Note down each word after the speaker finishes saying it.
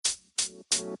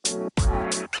Welcome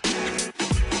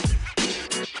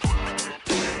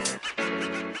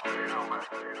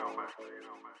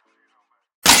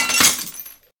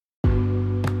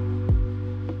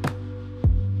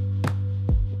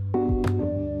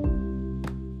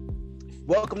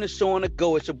to Show on the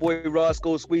Go. It's your boy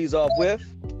Roscoe Squeeze Off with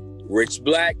Rich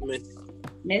Blackman.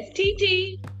 Miss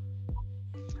TT.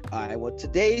 All right, well,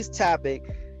 today's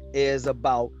topic is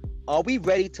about, are we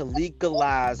ready to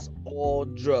legalize all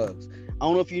drugs? I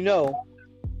don't know if you know,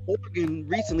 Oregon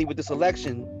recently with this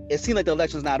election, it seemed like the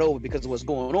election's not over because of what's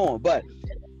going on, but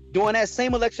during that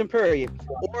same election period,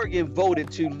 Oregon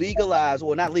voted to legalize,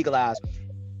 or not legalize,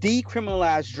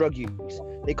 decriminalize drug use.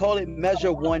 They call it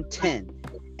Measure 110.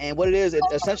 And what it is, it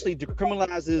essentially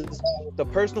decriminalizes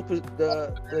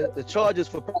the charges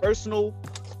for personal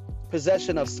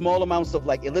possession of small amounts of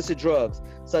like illicit drugs,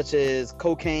 such as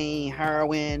cocaine,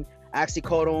 heroin,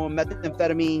 oxycodone,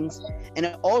 methamphetamines, and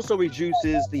it also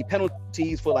reduces the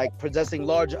penalties for like possessing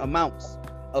large amounts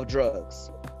of drugs.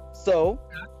 So,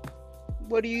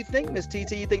 what do you think, Miss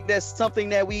TT? You think that's something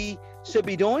that we should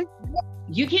be doing?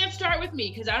 You can't start with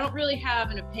me because I don't really have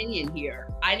an opinion here.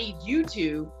 I need you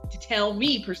to tell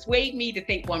me, persuade me to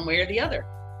think one way or the other.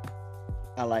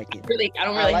 I like it. Really, I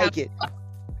don't really like it.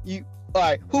 You all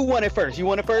right? Who won it first? You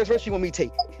want it first? You want me to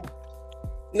take it?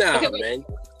 Nah, okay, man.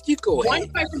 You go ahead. One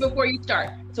question before you start,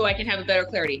 so I can have a better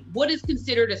clarity. What is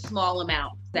considered a small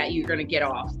amount that you're going to get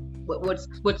off?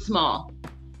 What's small?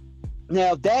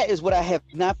 Now that is what I have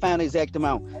not found the exact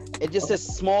amount. It just says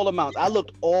small amounts. I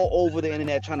looked all over the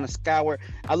internet trying to scour.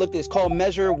 I looked. It's called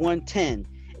Measure 110,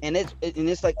 and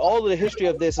it's like all of the history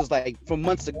of this is like from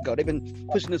months ago. They've been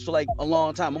pushing this for like a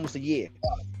long time, almost a year,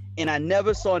 and I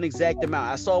never saw an exact amount.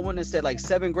 I saw one that said like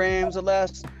 7 grams or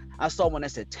less. I saw one that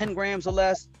said 10 grams or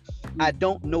less. I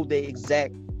don't know the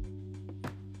exact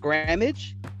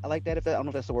grammage. I like that. I don't know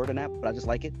if that's the word or not, but I just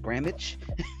like it. Grammage.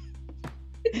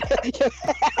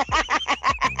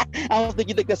 I don't think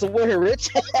you think that's a word,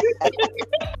 Rich.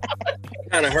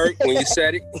 Kind of hurt when you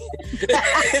said it.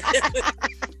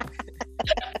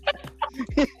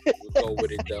 We'll go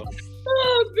with it though.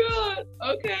 Oh God.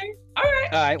 Okay. All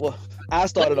right. Well, I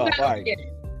started off. All right.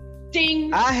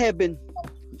 Ding.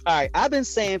 I've been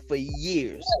saying for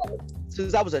years,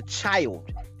 since I was a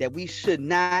child, that we should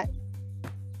not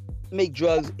make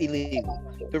drugs illegal.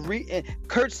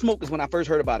 Kurt Smoke is when I first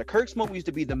heard about it. Kurt Smoke used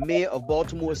to be the mayor of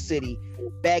Baltimore City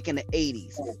back in the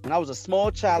 80s. When I was a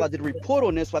small child, I did a report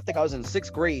on this. I think I was in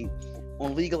 6th grade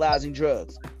on legalizing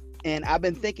drugs. And I've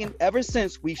been thinking ever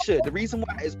since we should. The reason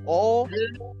why is all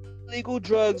legal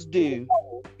drugs do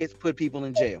is put people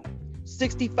in jail.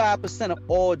 65% of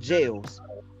all jails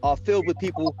are filled with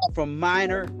people from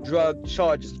minor drug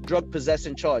charges, drug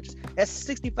possession charges. That's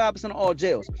 65% of all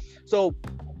jails. So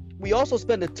we also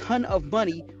spend a ton of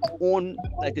money on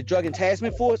like the Drug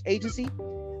Enforcement Force Agency,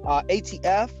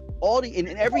 ATF, and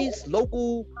every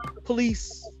local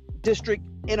police district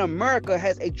in America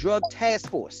has a drug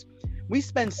task force. We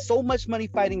spend so much money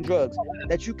fighting drugs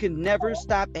that you can never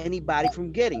stop anybody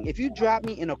from getting. If you drop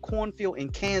me in a cornfield in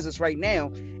Kansas right now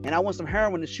and I want some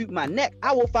heroin to shoot my neck,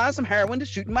 I will find some heroin to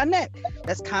shoot in my neck.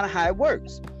 That's kind of how it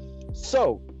works.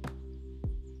 So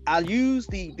I'll use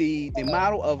the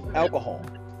model of alcohol.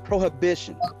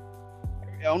 Prohibition.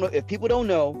 I don't know if people don't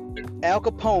know, Al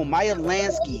Capone, Meyer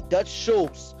Lansky, Dutch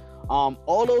Schultz,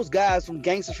 all those guys from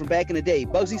gangsters from back in the day,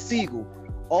 Bugsy Siegel,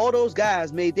 all those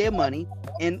guys made their money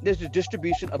in the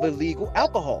distribution of illegal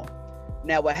alcohol.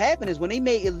 Now what happened is when they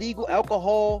made illegal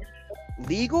alcohol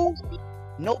legal,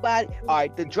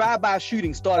 the drive-by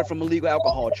shooting started from illegal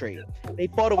alcohol trade. They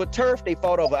fought over turf, they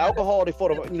fought over alcohol, they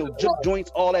fought over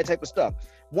joints, all that type of stuff.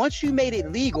 Once you made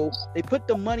it legal, they put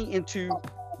the money into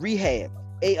rehab,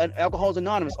 Alcoholics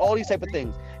Anonymous, all these type of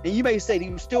things. And you may say that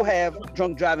you still have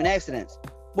drunk driving accidents.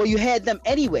 Well, you had them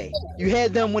anyway. You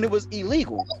had them when it was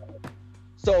illegal.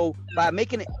 So by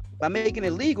making it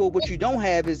legal, what you don't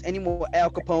have is any more Al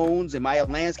Capones and Meyer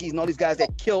Lanskys and all these guys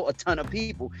that kill a ton of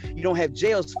people. You don't have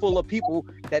jails full of people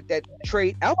that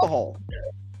trade alcohol.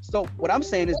 So what I'm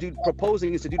saying is,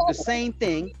 proposing is to do the same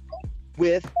thing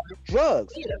with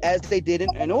drugs as they did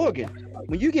in Oregon.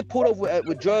 When you get pulled over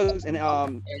with drugs in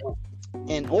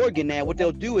Oregon now, what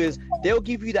they'll do is they'll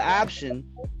give you the option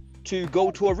to go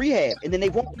to a rehab, and then they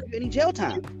won't give you any jail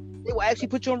time. They will actually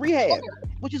put you on rehab,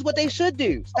 which is what they should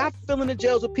do. Stop filling the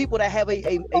jails with people that have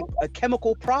a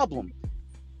chemical problem.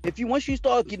 Once you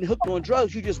start getting hooked on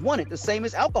drugs, you just want it, the same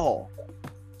as alcohol.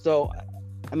 So,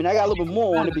 I got a little bit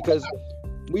more on it because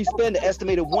we spend an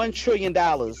estimated $1 trillion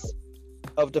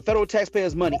of the federal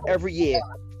taxpayers' money every year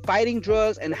fighting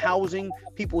drugs and housing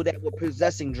people that were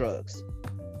possessing drugs.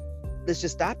 Let's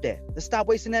just stop that. Let's stop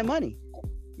wasting that money.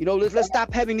 Let's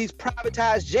stop having these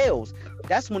privatized jails.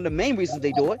 That's one of the main reasons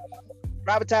they do it.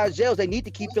 Privatized jails, they need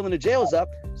to keep filling the jails up.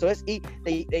 So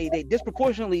they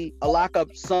disproportionately lock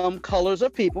up some colors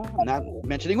of people, not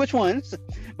mentioning which ones,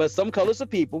 but some colors of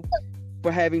people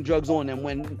for having drugs on them,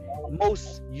 when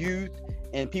most youth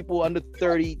and people under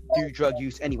 30 do drug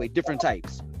use anyway, different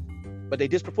types. But they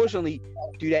disproportionately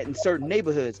do that in certain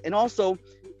neighborhoods. And also,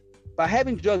 by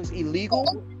having drugs illegal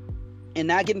and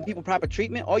not giving people proper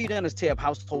treatment, all you done is tear up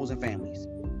households and families.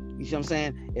 You see what I'm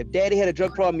saying? If daddy had a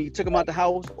drug problem, you took him out the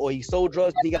house, or he sold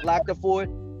drugs and he got locked up for it,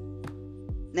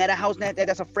 now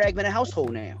that's a fragmented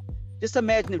household now. Just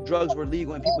imagine if drugs were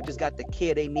legal and people just got the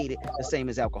care they needed, the same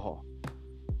as alcohol.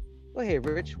 Go ahead,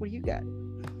 Rich. What do you got?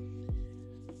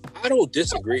 I don't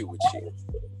disagree with you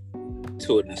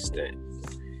to an extent.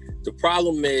 The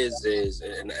problem is,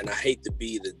 and I hate to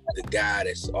be the guy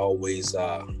that's always,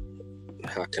 how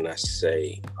can I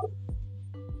say,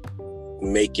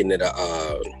 making it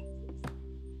a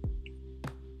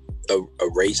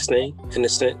race thing in a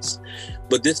sense,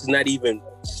 but this is not even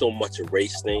so much a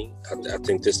race thing. I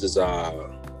think this is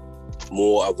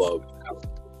more of a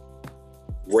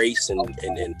race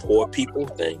and poor people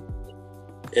thing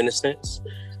in a sense.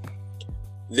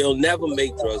 They'll never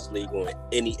make drugs legal in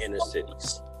any inner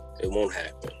cities. It won't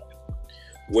happen.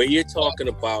 Where you're talking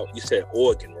about, you said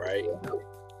Oregon, right?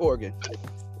 Oregon.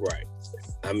 Right.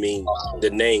 I mean,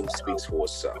 the name speaks for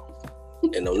itself.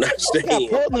 And I'm not saying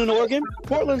Portland, Oregon.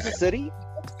 Portland's a city.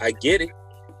 I get it,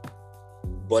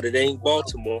 but it ain't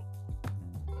Baltimore.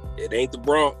 It ain't the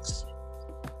Bronx.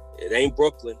 It ain't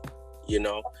Brooklyn,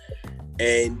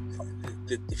 and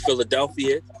the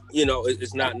Philadelphia,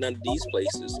 it's not none of these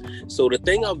places. So the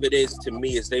thing of it is, to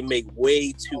me, is they make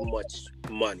way too much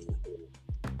money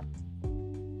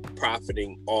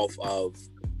profiting off of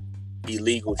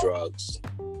illegal drugs,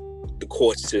 the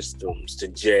court systems, the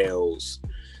jails,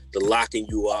 the locking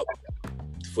you up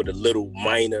for the little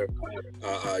minor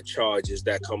charges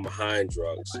that come behind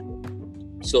drugs.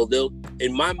 So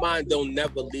in my mind, they'll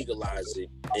never legalize it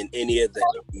in any of the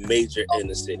major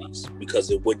inner cities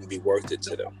because it wouldn't be worth it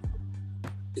to them.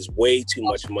 There's way too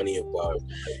much money involved.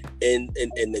 And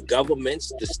the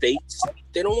governments, the states,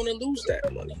 they don't want to lose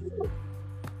that money.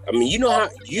 I mean, you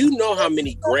know how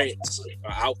many grants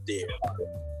are out there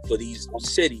for these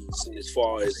cities as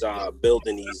far as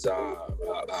building these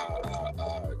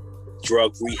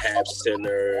drug rehab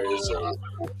centers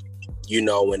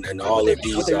and all of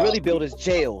these. What they really build is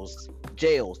jails.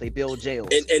 They build jails,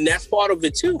 and that's part of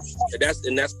it too.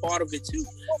 That's part of it too.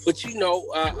 But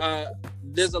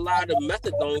there's a lot of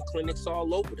methadone clinics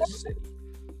all over the city.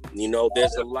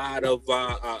 There's a lot of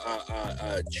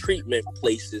treatment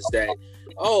places that,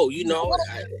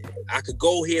 I could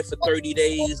go here for 30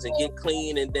 days and get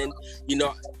clean, and then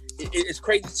it's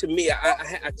crazy to me.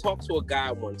 I talked to a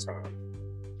guy one time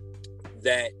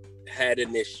that had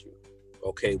an issue,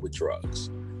 with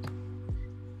drugs.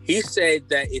 He said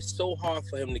that it's so hard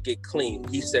for him to get clean.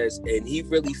 He says, and he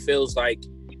really feels like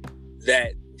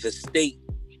that the state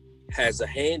has a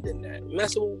hand in that. And I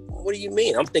said, well, what do you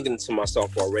mean? I'm thinking to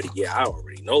myself already, yeah, I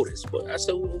already know this. But I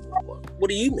said, well, what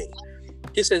do you mean?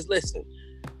 He says, listen,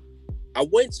 I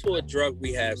went to a drug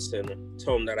rehab center,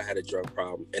 told them that I had a drug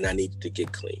problem and I needed to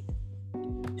get clean.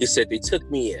 He said, they took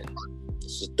me in.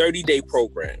 It's a 30-day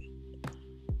program.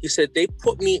 He said, they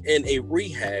put me in a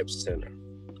rehab center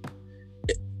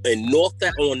on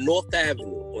North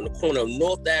Avenue, on the corner of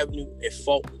North Avenue and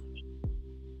Fulton,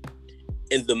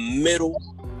 in the middle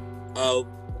of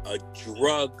a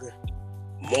drug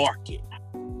market.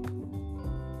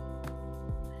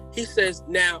 He says,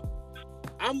 now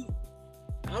I'm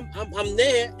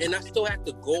there and I still have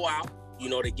to go out.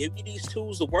 They give you these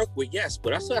tools to work with, yes,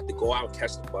 but I still have to go out and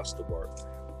catch the bus to work.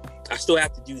 I still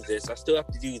have to do this. I still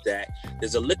have to do that.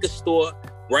 There's a liquor store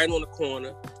right on the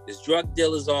corner. There's drug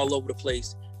dealers all over the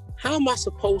place. How am I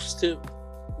supposed to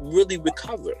really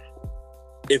recover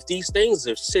if these things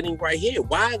are sitting right here?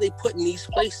 Why are they putting these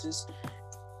places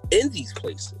in these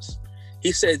places?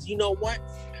 He says, you know what?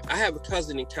 I have a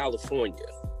cousin in California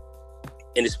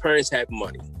and his parents had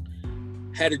money,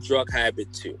 had a drug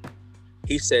habit too.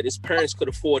 He said his parents could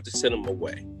afford to send him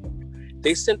away.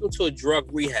 They sent him to a drug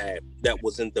rehab that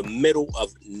was in the middle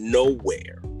of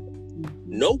nowhere.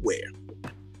 Nowhere.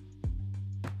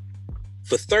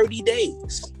 For 30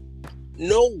 days.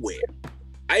 Nowhere.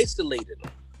 Isolated him.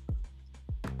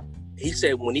 He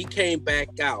said when he came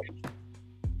back out,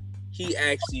 he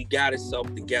actually got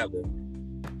himself together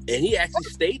and he actually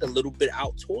stayed a little bit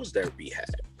out towards that rehab.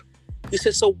 He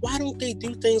said, so why don't they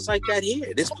do things like that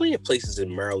here? There's plenty of places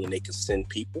in Maryland they can send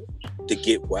people to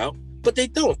get well, but they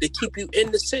don't. They keep you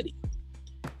in the city.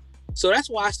 So that's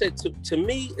why I said to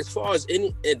me, as far as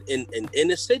in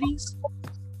inner cities,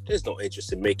 there's no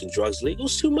interest in making drugs legal.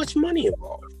 There's too much money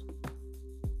involved.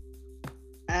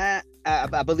 I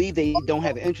believe they don't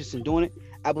have an interest in doing it.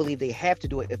 I believe they have to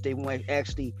do it if they want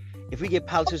actually. If we get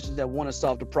politicians that want to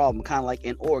solve the problem, kind of like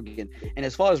in Oregon. And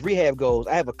as far as rehab goes,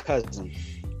 I have a cousin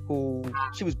who,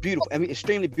 she was beautiful. I mean,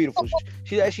 extremely beautiful.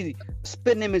 She's actually a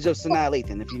spitting image of Sanaa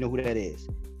Lathan, if you know who that is.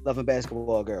 Loving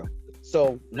basketball girl.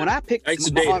 So when I picked,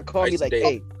 my aunt called me like,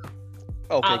 hey.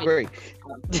 Okay, great.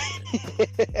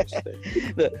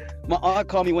 Look, my aunt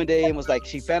called me one day and was like,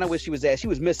 she found out where she was at. She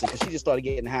was missing because she just started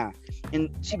getting high. And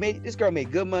this girl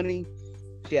made good money.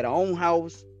 She had her own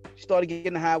house. She started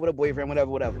getting high with her boyfriend,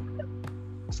 whatever.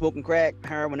 Smoking crack,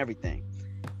 heroin, everything.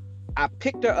 I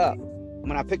picked her up.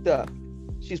 When I picked her up,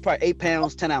 she's probably 8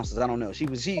 pounds, 10 ounces. I don't know. She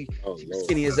was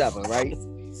skinny as ever, right?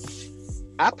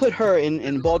 I put her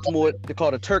in Baltimore. They call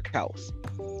it a Turk House.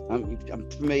 I'm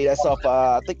familiar. That's off,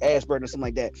 I think Ashburn or something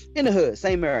like that. In the hood,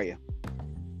 same area.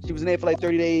 She was in there for like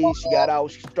 30 days. She got out.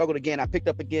 She struggled again. I picked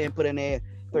up again, put in there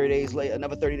 30 days later,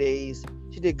 another 30 days.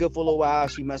 She did good for a little while.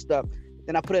 She messed up.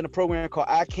 Then I put in a program called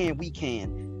I Can, We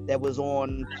Can that was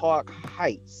on Park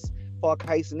Heights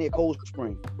near Cold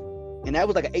Spring. And that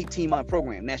was like an 18-month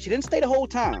program. Now, she didn't stay the whole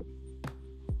time,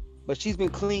 but she's been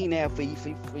clean now for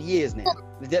years now,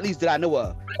 at least that I know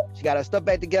of. She got her stuff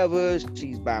back together.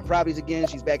 She's buying properties again.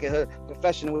 She's back at her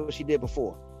profession of what she did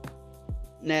before.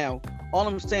 Now, all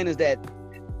I'm saying is that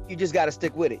you just got to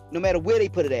stick with it, no matter where they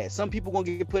put it at. Some people going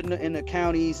to get put in the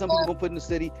county. Some people going to put in the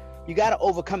city. You got to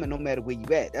overcome it no matter where you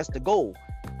at. That's the goal,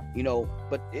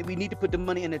 but we need to put the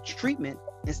money in the treatment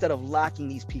instead of locking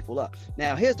these people up.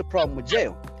 Now, here's the problem with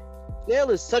jail.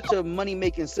 Jail is such a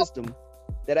money-making system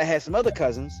that I had some other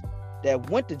cousins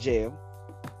that went to jail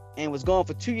and was gone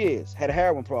for 2 years, had a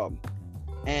heroin problem.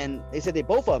 And they said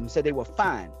both of them said they were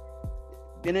fine.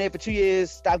 Been in there for 2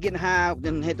 years, stopped getting high,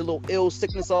 then had the little ill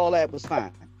sickness, all that was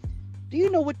fine. Do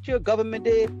you know what your government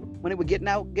did when they were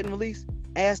getting released?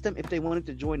 Asked them if they wanted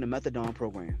to join the methadone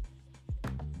program.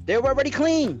 They were already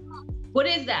clean. What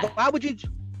is that? Why would you?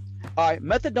 All right,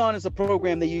 methadone is a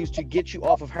program they use to get you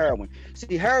off of heroin.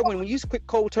 See, heroin, when you quit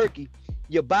cold turkey,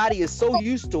 your body is so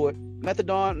used to it.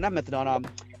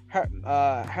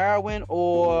 Heroin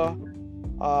or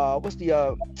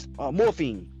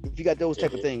morphine, if you got those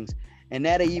type of things. And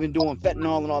now they even doing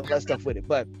fentanyl and all that stuff with it.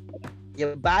 But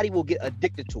your body will get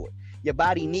addicted to it. Your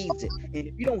body needs it. And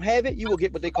if you don't have it, you will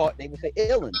get what they would say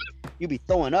ailing. You'll be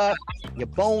throwing up, your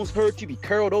bones hurt, you be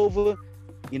curled over,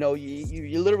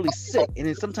 you're literally sick. And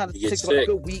then sometimes it takes about a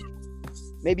good week,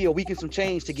 maybe a week and some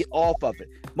change to get off of it.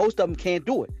 Most of them can't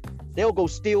do it. They'll go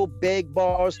steal, beg,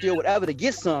 borrow, steal whatever to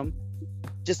get some,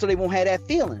 just so they won't have that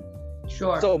feeling.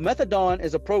 Sure. So methadone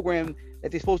is a program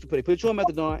that they're supposed to put you on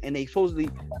methadone, and they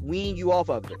supposedly wean you off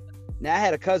of it. Now I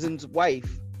had a cousin's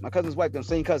wife, the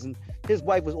same cousin, his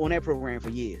wife was on that program for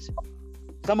years.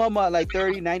 Some of them are like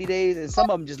 30, 90 days, and some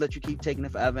of them just let you keep taking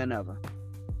it forever and ever.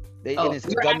 And it's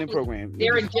a government program.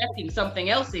 They're injecting something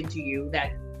else into you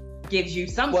that gives you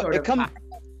some sort of high.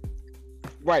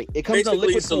 Right. It comes basically in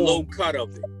liquid it's form. A low cut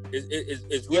of it.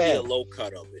 It's really a low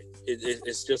cut of it.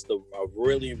 It's just a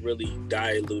really, really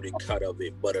diluted cut of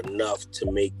it, but enough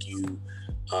to make you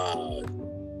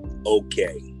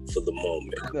okay for the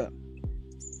moment. Yeah.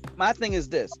 My thing is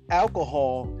this: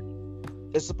 alcohol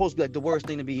is supposed to be like the worst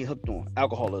thing to be hooked on.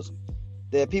 Alcoholism.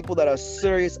 There are people that are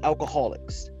serious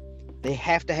alcoholics. They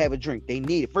have to have a drink. They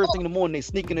need it. First thing in the morning, they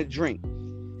sneak in a drink.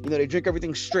 They drink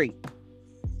everything straight.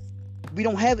 We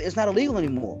don't have it. It's not illegal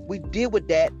anymore. We deal with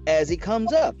that as it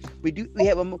comes up. We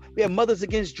have Mothers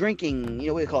Against Drinking.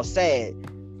 What they call SAD,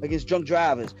 against drunk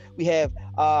drivers. We have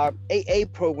AA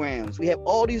programs. We have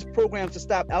all these programs to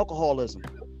stop alcoholism.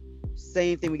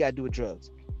 Same thing we got to do with drugs.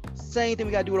 Same thing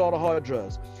we got to do with all the hard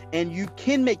drugs. And you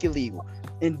can make it legal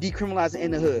and decriminalize it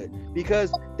in the hood,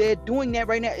 because they're doing that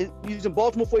right now. Using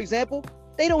Baltimore, for example,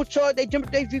 they don't charge. They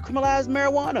decriminalize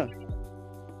marijuana.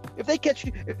 If they catch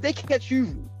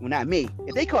you, well, not me.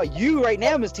 If they caught you right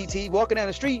now, Miss TT, walking down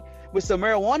the street with some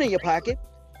marijuana in your pocket,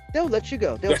 they'll let you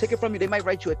go. They'll take it from you. They might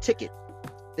write you a ticket.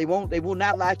 They will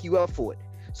not lock you up for it.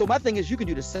 So my thing is, you can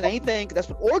do the same thing. That's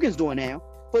what Oregon's doing now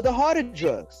for the harder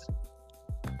drugs.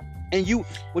 And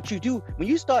what you do when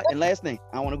you start, and last thing,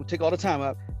 I don't want to take all the time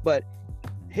up, but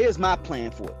here's my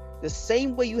plan for it. The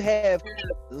same way you have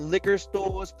liquor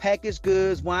stores, packaged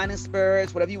goods, wine and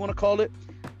spirits, whatever you want to call it,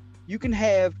 you can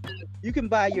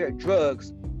buy your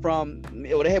drugs from,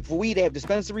 or they have for weed, they have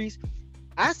dispensaries.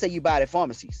 I say you buy it at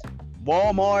pharmacies.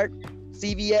 Walmart,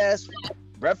 CVS,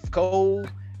 Refco,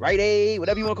 Rite Aid,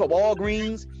 whatever you want to call it,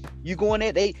 Walgreens. You go in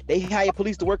there, they hire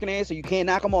police to work in there, so you can't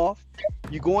knock them off.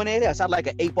 You go in there, that's not like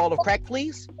an 8-ball of crack,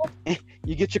 please.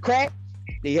 You get your crack,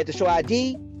 then you have to show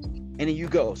ID, and then you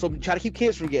go. So try to keep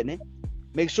kids from getting it.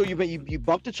 Make sure you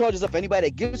bump the charges up for anybody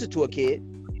that gives it to a kid,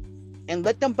 and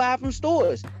let them buy from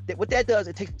stores. What that does,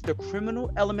 it takes the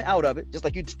criminal element out of it, just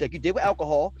like you did with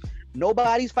alcohol.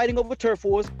 Nobody's fighting over turf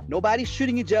wars. Nobody's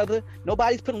shooting each other.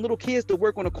 Nobody's putting little kids to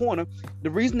work on a corner. The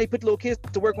reason they put little kids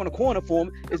to work on a corner for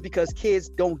them is because kids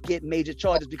don't get major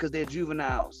charges because they're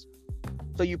juveniles.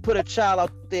 So you put a child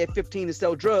out there at 15 to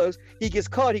sell drugs, he gets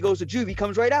caught, he goes to juvie, he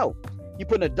comes right out. You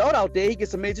put an adult out there, he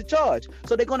gets a major charge.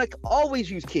 So they're gonna always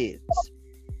use kids.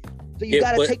 So you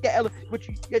gotta take that element,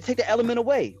 you gotta take the element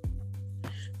away.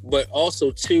 But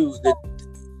also too, the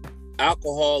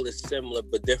alcohol is similar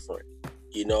but different.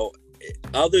 You know,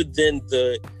 other than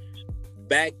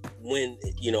back when,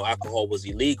 you know, alcohol was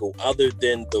illegal, other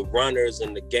than the runners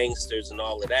and the gangsters and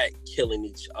all of that killing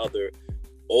each other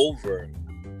over,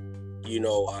 you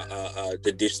know,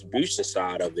 the distribution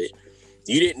side of it,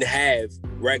 you didn't have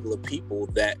regular people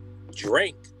that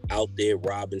drank out there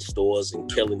robbing stores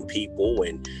and killing people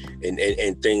and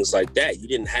things like that. You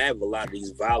didn't have a lot of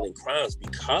these violent crimes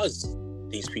because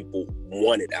these people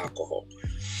wanted alcohol.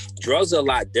 Drugs are a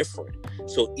lot different.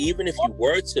 So even if you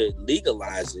were to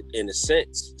legalize it, in a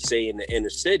sense, say in the inner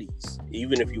cities,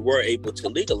 even if you were able to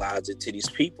legalize it to these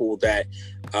people that,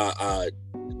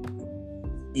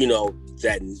 you know,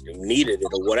 that needed it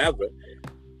or whatever,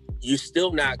 you're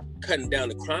still not cutting down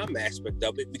the crime aspect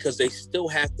of it because they still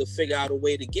have to figure out a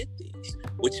way to get these,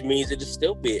 which means it'll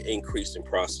still be an increase in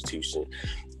prostitution.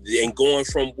 And going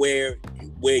from where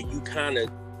you kind of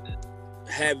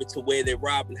have it to where they're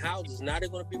robbing houses, now they're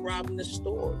going to be robbing the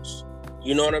stores.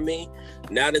 You know what I mean?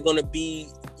 Now they're going to be,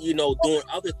 you know, doing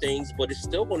other things, but it's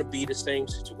still going to be the same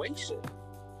situation.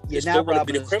 You're not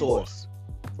robbing the stores.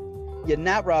 You're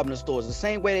not robbing the stores. The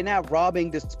same way they're not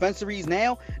robbing dispensaries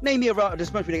now. Name me a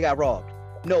dispensary that got robbed.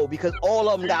 No, because all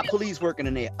of them got police working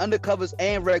in there, undercovers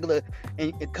and regular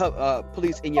and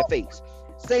police in your face.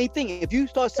 Same thing. If you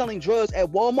start selling drugs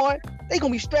at Walmart, they're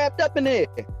going to be strapped up in there,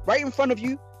 right in front of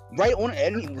you, right on,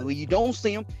 and when you don't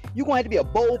see them, you're going to have to be a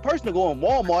bold person to go in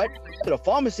Walmart to the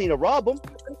pharmacy to rob them.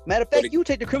 Matter of fact, you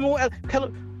take the criminal.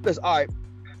 Listen, all right,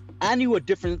 I knew a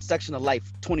different section of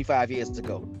life 25 years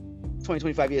ago,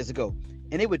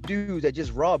 and they were dudes that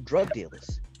just robbed drug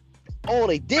dealers. All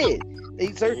they did,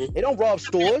 they don't rob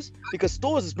stores because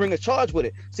stores is bring a charge with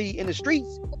it. See, in the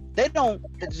streets, the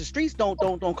streets don't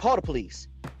call the police.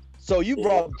 So you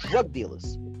rob drug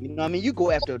dealers. You know what I mean? You go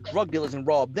after drug dealers and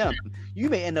rob them. You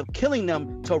may end up killing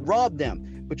them to rob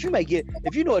them. But you may get,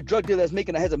 if you know a drug dealer has a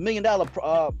 $1 million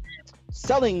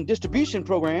selling distribution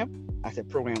program, I said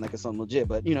program like it's something legit,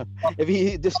 but you know, if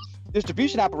he this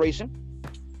distribution operation,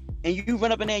 and you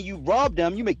run up in there and you rob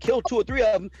them, you may kill 2 or 3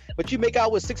 of them, but you make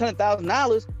out with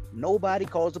 $600,000. Nobody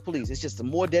calls the police. It's just some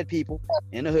more dead people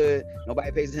in the hood.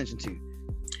 Nobody pays attention to.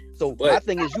 So my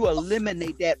thing is, you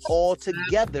eliminate that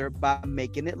altogether by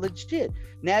making it legit.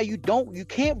 Now you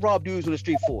can't rob dudes on the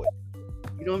street for it.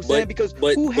 You know what I'm saying? Because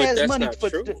who has money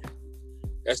for?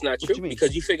 That's not true,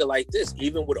 because you figure like this,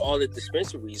 even with all the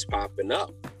dispensaries popping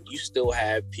up, you still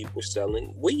have people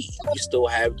selling weed. You still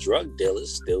have drug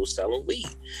dealers still selling weed.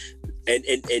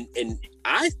 And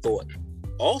I thought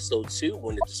also too,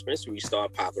 when the dispensaries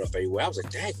started popping up everywhere, I was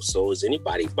like, dang, so is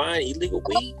anybody buying illegal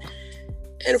weed?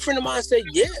 And a friend of mine said,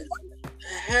 yeah,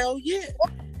 hell yeah.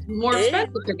 More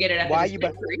expensive to get it at the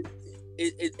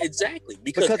dispensary. Exactly,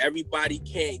 because everybody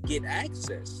can't get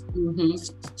access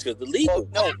to the legal.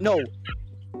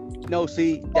 No,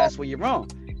 see, that's where you're wrong.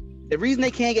 The reason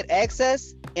they can't get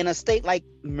access in a state like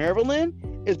Maryland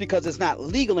is because it's not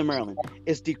legal in Maryland.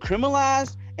 It's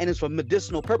decriminalized and it's for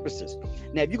medicinal purposes.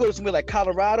 Now, if you go to somewhere like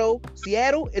Colorado,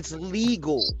 Seattle, it's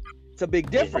legal. It's a big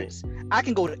difference. I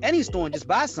can go to any store and just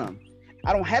buy some.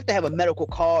 I don't have to have a medical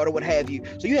card or what have you.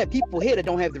 So you have people here that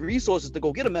don't have the resources to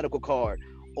go get a medical card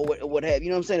or what have you. You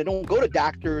know what I'm saying? They don't go to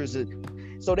doctors.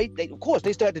 So they of course,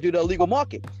 they still have to do the illegal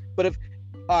market. But if,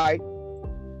 all right.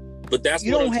 But that's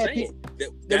you what don't I'm have saying.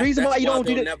 The reason why you don't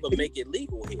do that. They'll never make it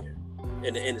legal here.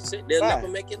 In the city, they'll never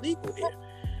make it legal here.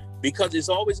 Because there's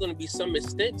always going to be some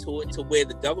extent to it, to where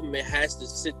the government has to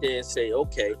sit there and say,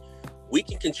 okay, we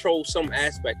can control some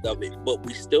aspect of it, but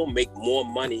we still make more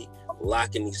money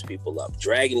locking these people up,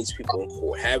 dragging these people in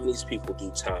court, having these people do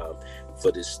time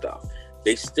for this stuff.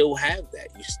 They still have that.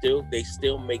 They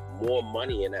still make more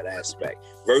money in that aspect.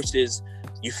 Versus,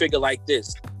 you figure like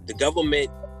this: the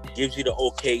government gives you the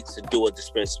okay to do a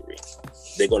dispensary,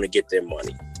 they're going to get their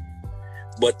money.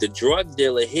 But the drug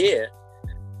dealer here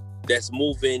that's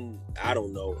moving, I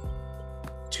don't know,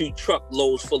 2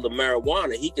 truckloads full of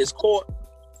marijuana. He gets caught.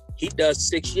 He does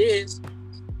 6 years.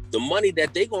 The money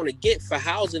that they're going to get for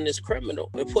housing this criminal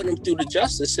and putting him through the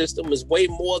justice system is way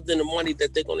more than the money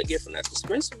that they're going to get from that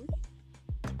dispensary.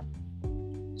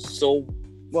 So,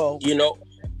 well, you know,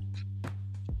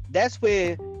 that's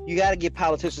where you got to get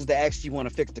politicians that actually want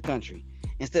to fix the country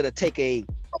instead of take a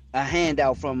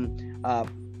handout from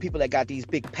people that got these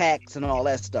big PACs and all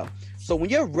that stuff. So when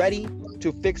you're ready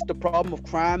to fix the problem of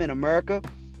crime in America,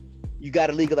 you got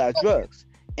to legalize drugs.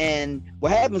 And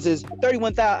what happens is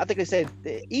 31,000. I think they said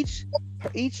each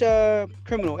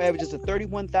criminal averages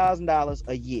 $31,000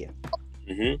 a year.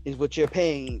 Mm-hmm. Is what you're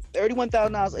paying.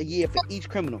 $31,000 a year for each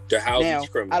criminal. To house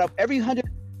each criminal. Out of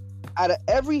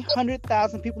every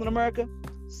 100,000 people in America,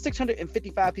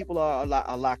 655 people are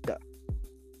locked up.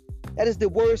 That is the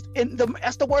worst.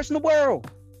 That's the worst in the world.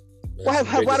 Why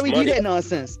do we do that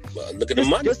nonsense? Well, look at the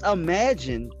money. Just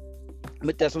imagine.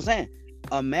 But that's what I'm saying.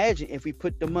 Imagine if we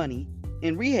put the money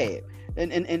in rehab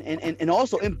and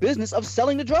also in business of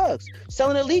selling the drugs,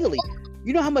 selling it legally.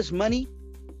 You know how much money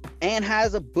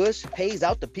Anheuser-Busch pays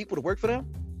out to people to work for them?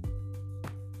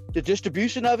 The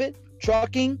distribution of it,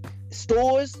 trucking,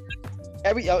 stores,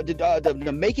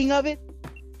 the making of it.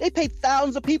 They pay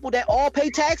thousands of people that all pay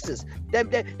taxes.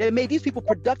 That made these people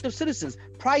productive citizens.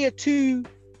 Prior to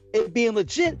it being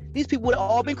legit, these people would have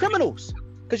all been criminals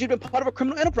because you've been part of a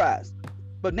criminal enterprise.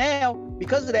 But now,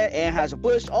 because of that,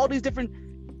 Anheuser-Busch, all these different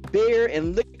beer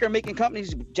and liquor making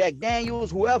companies, Jack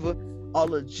Daniels, whoever, are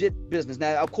legit business.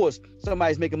 Now, of course,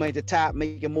 somebody's making money at the top,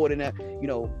 making more than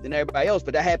than everybody else,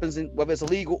 but that happens in whether it's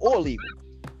illegal or legal.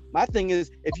 My thing is,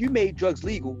 if you made drugs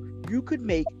legal, you could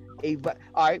make all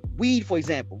right, weed, for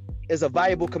example, is a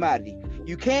valuable commodity.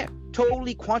 You can't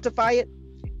totally quantify it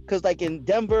because, like in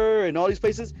Denver and all these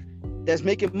places that's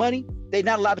making money, they're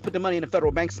not allowed to put the money in the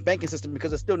federal banking system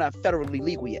because it's still not federally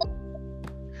legal yet.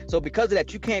 So because of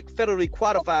that, you can't federally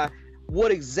quantify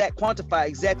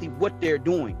exactly what they're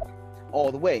doing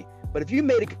all the way. But if you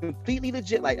made it completely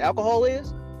legit like alcohol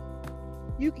is,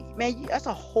 that's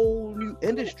a whole new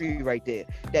industry right there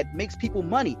that makes people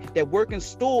money, that work in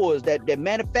stores, that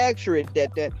manufacture it,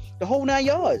 that the whole 9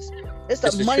 yards. It's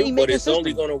a money making system. But it's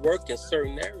only going to work in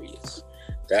certain areas.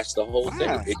 That's the whole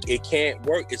thing. It can't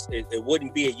work. It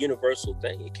wouldn't be a universal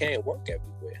thing. It can't work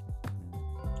everywhere.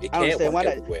 It can't work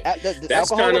everywhere.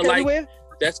 That's kind of like everywhere?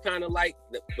 That's kind of like,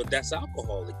 but that's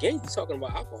alcohol. Again, you're talking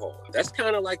about alcohol. That's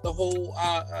kind of like the whole,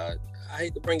 I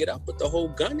hate to bring it up, but the whole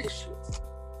gun issue.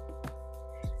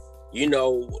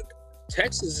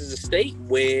 Texas is a state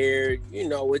where,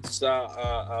 it's,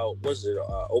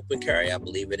 open carry, I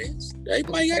believe it is.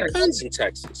 Everybody got guns in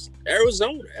Texas.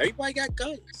 Arizona, everybody got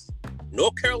guns.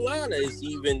 North Carolina is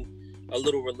even a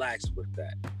little relaxed with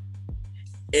that.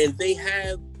 And they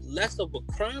have less of a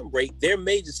crime rate. Their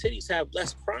major cities have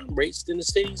less crime rates than the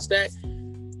cities that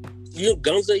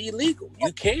guns are illegal.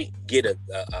 You can't get a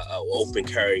open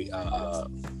carry a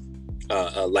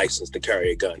license to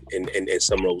carry a gun in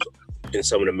some of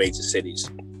the major cities,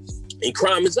 and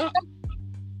crime is up.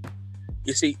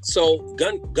 You see, so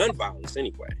gun violence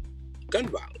anyway,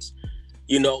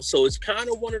 So it's kind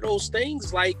of one of those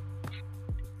things like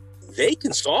they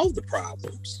can solve the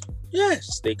problems.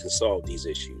 Yes, they can solve these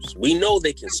issues. We know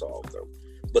they can solve them,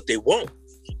 but they won't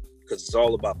because it's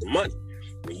all about the money.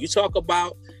 When you talk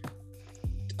about,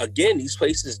 again, these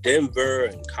places, Denver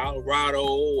and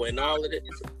Colorado and all of it,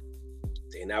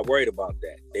 they're not worried about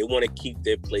that. They want to keep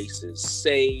their places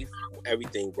safe,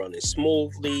 everything running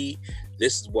smoothly.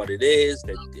 This is what it is.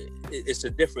 It's a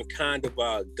different kind of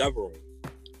governing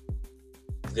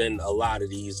than a lot of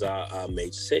these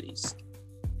major cities.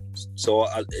 So,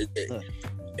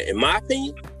 in my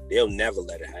opinion, they'll never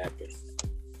let it happen.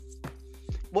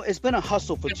 Well, it's been a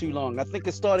hustle for too long. I think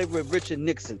it started with Richard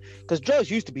Nixon because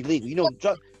drugs used to be legal.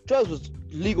 Drugs was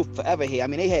legal forever here. I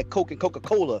mean, they had Coke and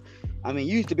Coca-Cola. I mean,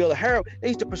 you used to be able to heroin. They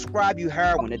used to prescribe you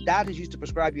heroin. The doctors used to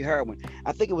prescribe you heroin.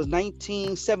 I think it was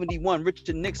 1971.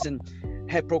 Richard Nixon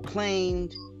had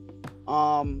proclaimed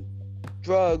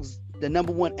drugs the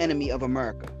number one enemy of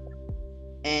America.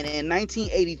 And in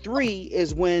 1982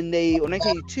 is when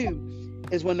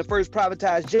the first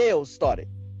privatized jails started.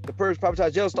 The first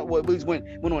privatized jails went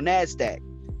on NASDAQ.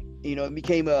 It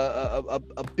became a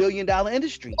 $1 billion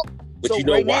industry. But so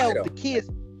right now, though? the kids.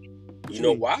 You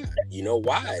know why?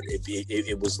 If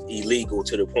it was illegal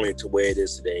to the point to where it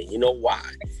is today. You know why?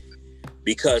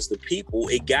 Because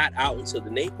it got out into the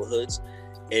neighborhoods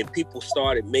and people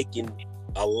started making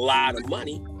a lot of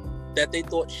money that they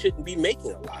thought shouldn't be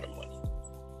making a lot of money.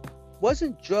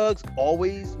 Wasn't drugs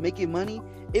always making money?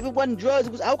 If it wasn't drugs,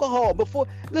 it was alcohol. Before,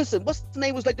 listen, what's the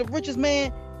name? Was like the richest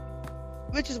man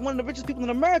one of the richest people in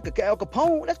America, Al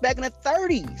Capone. That's back in the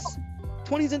 30s,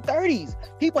 20s and 30s.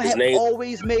 People have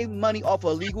always made money off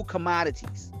of illegal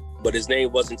commodities. But his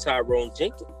name wasn't Tyrone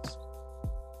Jenkins.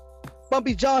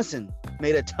 Bumpy Johnson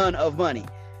made a ton of money.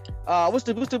 What's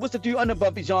the dude under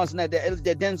Bumpy Johnson that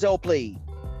Denzel played?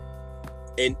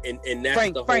 And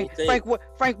that's the whole thing.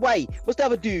 Frank White. What's the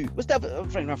other dude?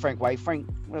 Frank White. Frank,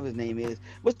 whatever his name is.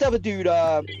 What's the other dude?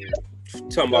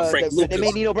 Talking about Frank Lucas. They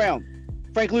made Nino Brown.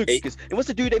 Frank Lucas. And what's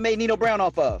the dude they made Nino Brown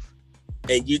off of?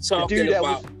 And you talking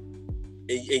about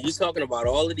and you're talking about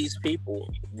all of these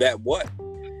people that what?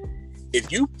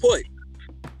 If you put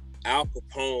Al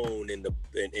Capone and the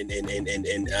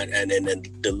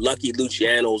Lucky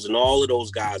Lucianos and all of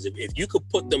those guys, if you could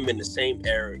put them in the same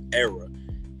era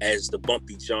as the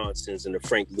Bumpy Johnsons and the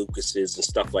Frank Lucases and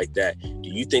stuff like that, do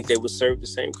you think they would serve the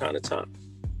same kind of time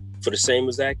for the same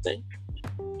exact thing?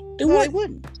 They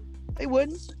wouldn't. They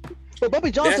wouldn't. But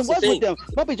Bumpy Johnson was with them.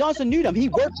 Bumpy Johnson knew them. He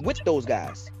worked with those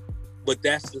guys. But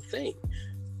that's the thing.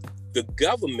 The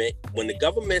government, when the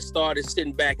government started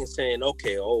sitting back and saying,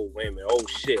 okay, oh, wait a minute, oh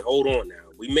shit, hold on now.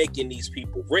 We making these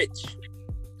people rich.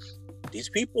 These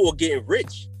people are getting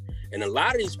rich. And a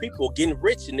lot of these people are getting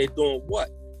rich and they're doing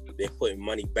what? They're putting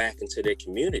money back into their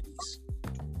communities.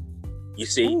 You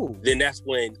see, then that's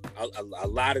when a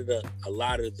lot of the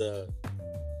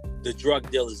drug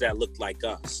dealers that look like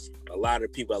us, a lot of the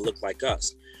people that look like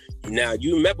us. Now,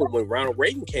 you remember when Ronald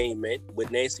Reagan came in with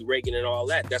Nancy Reagan and all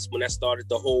that, that's when that started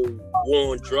the whole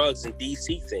war on drugs in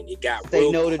DC thing. It got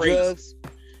real crazy. To drugs?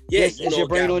 Yeah, is your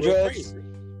brain on drugs? Crazy.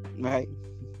 Right.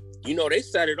 You know, they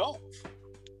set it off.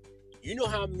 You know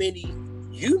how many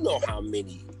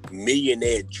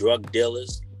millionaire drug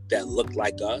dealers that look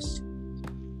like us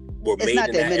were made in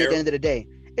that era? It's not that many at the end of the day.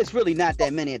 It's really not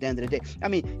that many at the end of the day. I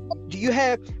mean, do you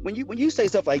have, when you say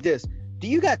stuff like this, do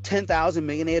you got 10,000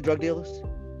 millionaire drug dealers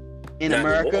in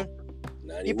America?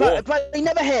 You probably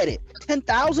never had it.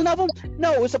 10,000 of them?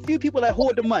 No, it's a few people that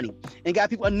hoard the money and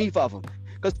got people underneath of them.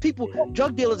 Because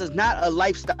drug dealers is not a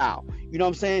lifestyle. You know what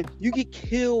I'm saying? You get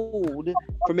killed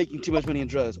for making too much money in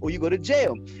drugs, or you go to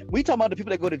jail. We talking about the people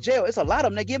that go to jail. It's a lot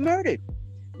of them that get murdered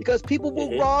because people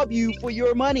will rob you for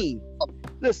your money.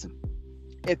 Listen,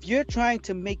 if you're trying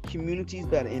to make communities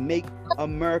better and make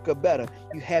America better,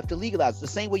 you have to legalize it. The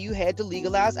same way you had to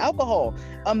legalize alcohol.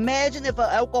 Imagine if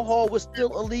alcohol was still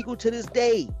illegal to this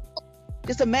day.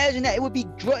 Just imagine that. It would be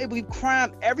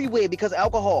crime everywhere because of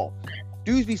alcohol.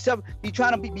 Dudes be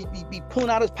trying to be pulling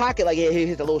out his pocket like, hey,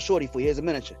 here's a little shorty for you. Here's a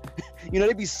miniature. You know,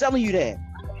 they'd be selling you that.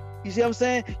 You see what I'm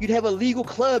saying? You'd have illegal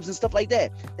clubs and stuff like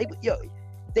that. They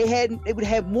would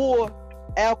have more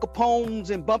Al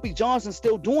Capones and Bumpy Johnson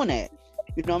still doing that.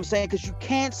 You know what I'm saying? Because you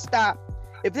can't stop.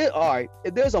 If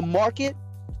there's a market,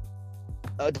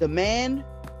 a demand,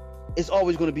 it's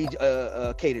always going to be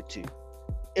catered to.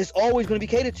 It's always going to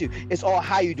be catered to. It's all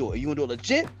how you do it. You're going to do it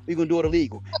legit, or you're going to do it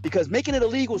illegal. Because making it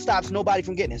illegal stops nobody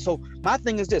from getting it. So my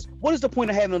thing is this: what is the point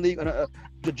of having the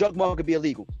drug market be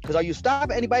illegal? Because are you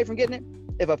stopping anybody from getting it?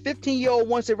 If a 15-year-old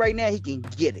wants it right now, he can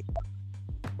get it.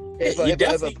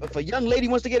 If a young lady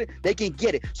wants to get it, they can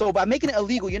get it. So by making it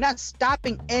illegal, you're not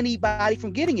stopping anybody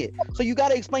from getting it. So you got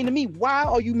to explain to me, why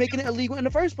are you making it illegal in the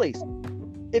first place?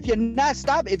 If you're not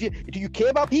stopping, do you care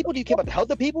about people? Do you care about the health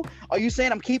of people? Are you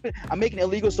saying I'm making it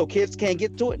illegal so kids can't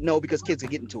get to it? No, because kids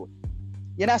can get into it.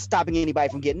 You're not stopping anybody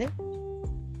from getting it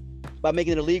by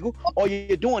making it illegal. All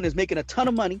you're doing is making a ton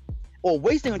of money or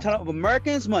wasting a ton of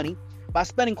Americans' money by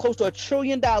spending close to $1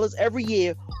 trillion every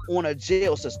year on a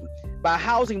jail system, by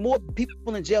housing more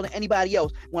people in jail than anybody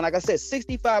else. When, like I said,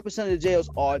 65% of the jails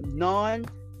are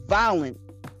non-violent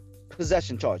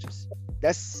possession charges.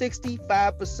 That's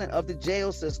 65% of the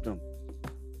jail system.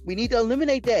 We need to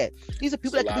eliminate that. These are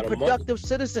people that can be productive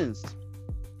citizens.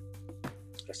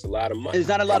 That's a lot of money. It's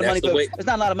not a lot of money. It's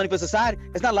not a lot of money for society.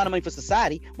 It's not a lot of money for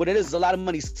society. What it is a lot of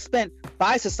money spent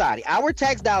by society. Our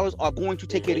tax dollars are going to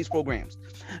take care of these programs.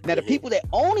 Now, the people that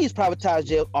own these privatized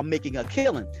jails are making a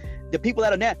killing. The people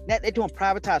that are now they're doing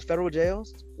privatized federal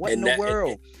jails. What in the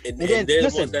world? And then they're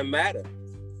the ones that matter.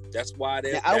 That's why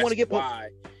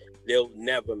they'll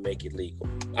never make it legal.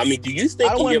 I mean, do you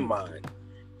think in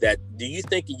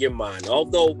your mind,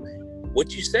 although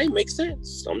what you say makes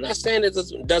sense, I'm not saying it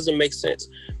doesn't make sense,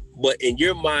 but in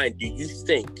your mind, do you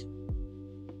think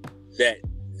that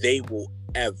they will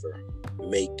ever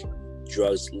make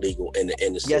drugs legal in the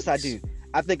inner cities? Yes, I do.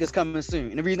 I think it's coming soon.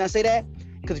 And the reason I say that,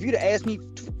 because if you'd have asked me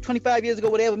 25 years ago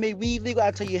would they ever made weed legal,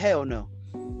 I'd tell you hell no.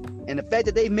 And the fact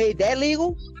that they made that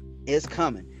legal is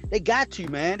coming. They got to,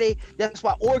 man. That's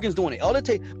why Oregon's doing it.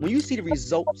 When you see the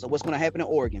results of what's going to happen in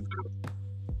Oregon,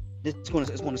 it's going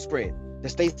to spread. The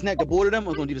states next, the border of them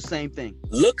are going to do the same thing.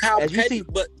 Look how As you petty, see-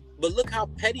 but look how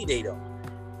petty they are.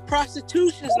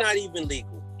 Prostitution's not even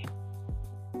legal.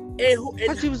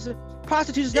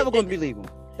 Prostitution's never going to be legal.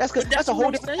 That's But a whole what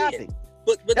I'm different saying. topic.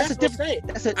 But That's that's a what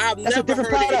I'm saying. I've that's a never different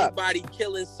heard product. anybody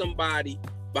killing somebody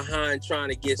behind trying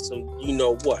to get some, you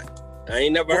know what? I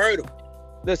ain't never heard of it.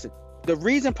 Listen, the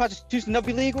reason prostitution never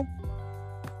be legal,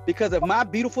 because if my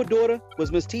beautiful daughter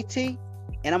was Miss TT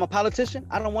and I'm a politician,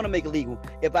 I don't want to make it legal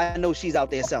if I know she's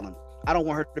out there selling. I don't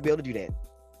want her to be able to do that.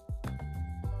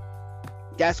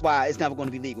 That's why it's never going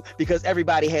to be legal, because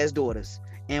everybody has daughters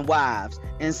and wives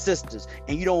and sisters,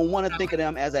 and you don't want to think of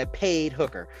them as a paid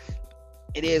hooker.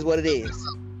 It is what it is.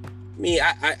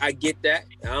 I get that.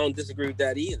 I don't disagree with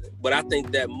that either. But I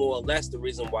think that more or less the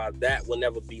reason why that will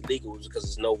never be legal is because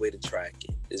there's no way to track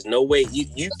it. There's no way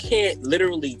you can't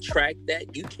literally track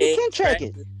that. You can't track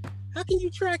it. How can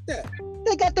you track that?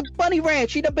 They got the Bunny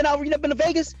Ranch. You never been to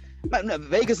Vegas? No,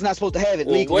 Vegas is not supposed to have it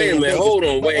legal. Wait a minute. Hold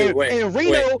on. Wait. In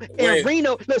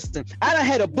Reno, listen, I done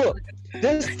had a book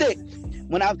this thick.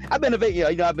 When I've been to Vegas,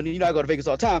 I go to Vegas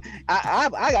all the time.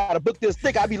 I got a book this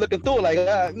thick. I be looking through it like,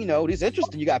 this is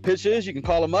interesting. You got pictures. You can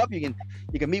call them up. You can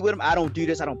meet with them. I don't do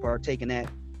this. I don't partake in that.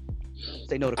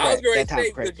 Say no to crack. I was going to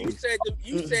say, crack, because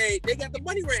you said they got the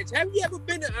Bunny Ranch. Have you ever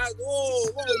been to? Whoa,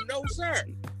 no, sir.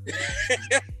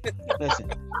 Listen,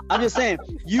 I'm just saying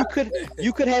you could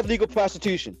have legal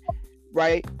prostitution,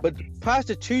 right? But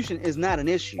prostitution is not an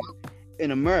issue in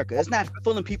America. It's not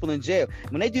fooling people in jail.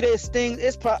 When they do their sting,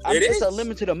 it's a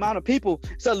limited amount of people.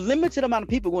 It's a limited amount of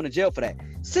people going to jail for that.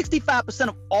 65%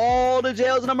 of all the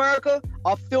jails in America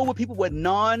are filled with people with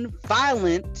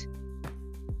non-violent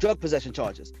drug possession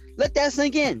charges. Let that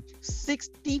sink in.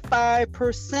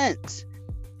 65%.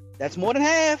 That's more than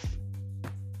half.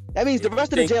 That means the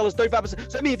rest of the jail is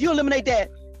 35%. So I mean, if you eliminate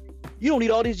that, you don't need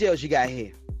all these jails you got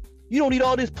here. You don't need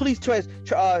all these police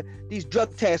these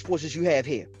drug task forces you have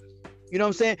here. You know what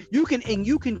I'm saying? You can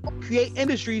create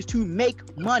industries to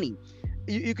make money.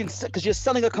 You can, because you're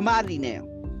selling a commodity now.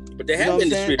 But they have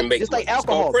industry to make just money. Like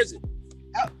alcohol. Prison.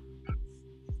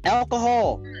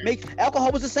 Alcohol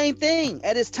was the same thing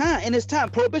in its time.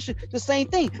 Prohibition, the same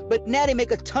thing. But now they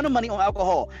make a ton of money on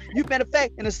alcohol. Matter of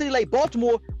fact, in a city like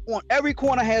Baltimore, on every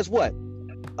corner has what?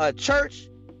 A church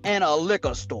and a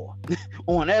liquor store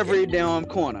on every damn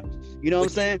corner. You know what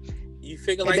I'm saying? You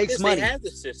figure it like makes this, money. They have the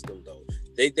system though.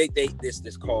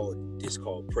 This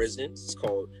called prisons. It's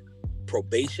called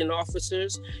probation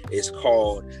officers. It's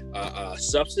called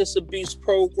substance abuse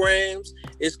programs.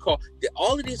 It's called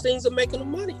all of these things are making them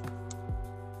money.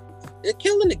 They're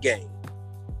killing the game.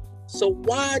 So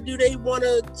why do they want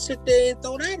to sit there and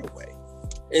throw that away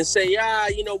and say,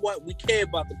 you know what? We care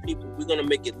about the people. We're gonna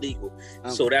make it legal.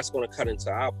 So that's gonna cut into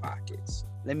our pockets.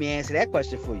 Let me answer that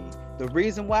question for you. The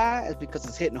reason why is because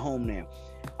it's hitting home now.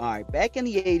 All right, back in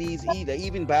the 80s,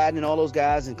 even Biden and all those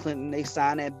guys and Clinton, they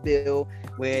signed that bill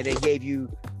where they gave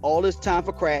you all this time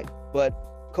for crack, but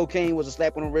cocaine was a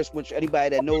slap on the wrist, which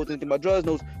anybody that knows anything about drugs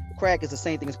knows crack is the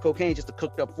same thing as cocaine, just a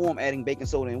cooked up form, adding baking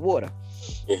soda and water.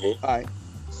 Mm-hmm. All right,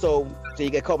 so you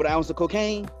get caught with an ounce of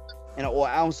cocaine or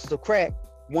an ounce of crack.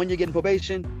 One, you're getting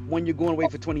probation. One, you're going away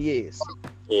for 20 years.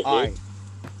 Mm-hmm. All right.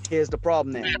 Here's the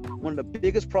problem now. One of the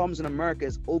biggest problems in America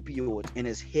is opioids, and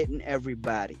it's hitting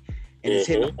everybody. And it's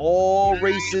hitting all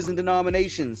races and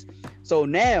denominations. So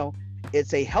now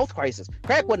it's a health crisis.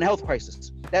 Crack wasn't a health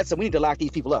crisis. We need to lock these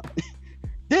people up.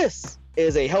 This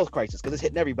is a health crisis because it's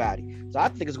hitting everybody. So I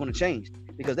think it's going to change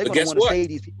because they're going to want to save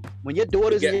these people. When your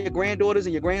daughters and your granddaughters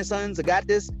and your grandsons have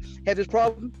this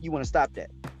problem, you want to stop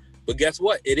that. But guess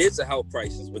what? It is a health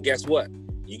crisis. But guess what?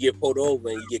 You get pulled over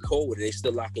and you get caught with it, they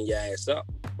still locking your ass up.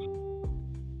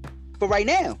 For right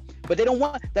now. But they don't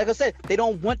want, like I said, they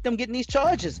don't want them getting these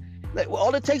charges. Like,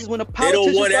 all it takes is when a politician.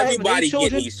 They don't want everybody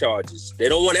getting these charges. They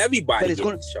don't want everybody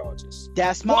getting these charges.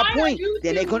 That's my point.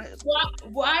 Then they're gonna.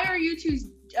 Why are you two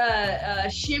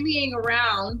shimmying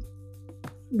around?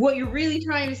 What you're really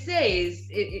trying to say is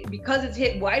because it's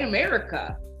hit white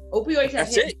America. Opioids have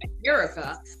hit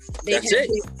America.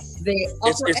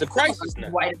 It's a crisis now.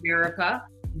 White America.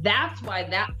 That's why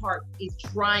that part is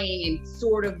trying and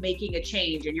sort of making a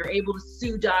change, and you're able to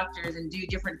sue doctors and do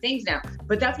different things now.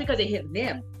 But that's because it hit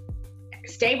them.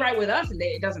 Stay right with us, and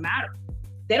it doesn't matter.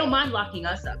 They don't mind locking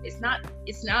us up. It's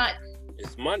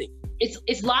money.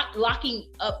 It's locking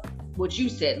up what you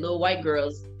said, little white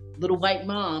girls, little white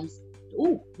moms.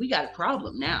 Ooh, we got a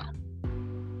problem now.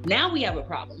 Now we have a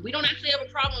problem. We don't actually have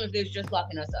a problem if they're just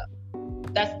locking us up.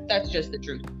 That's just the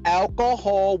truth.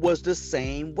 Alcohol was the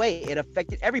same way. It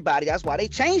affected everybody. That's why they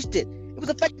changed it. It was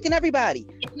affecting everybody.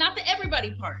 It's not the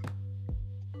everybody part.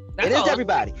 It is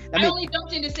everybody. I only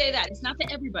jumped in to say that. It's not the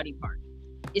everybody part.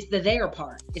 It's the their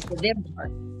part. It's the them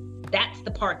part. That's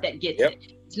the part that gets it.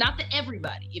 It's not the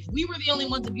everybody. If we were the only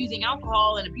ones abusing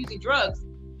alcohol and abusing drugs,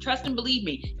 trust and believe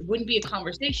me, it wouldn't be a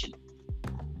conversation.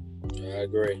 I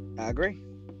agree.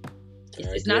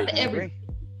 It's not the everybody.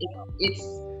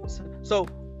 It's so.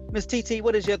 Ms. TT,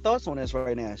 what is your thoughts on this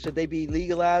right now? Should they be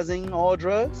legalizing all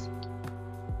drugs?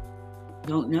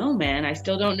 Don't know, man. I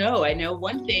still don't know. I know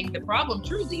one thing. The problem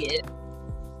truly is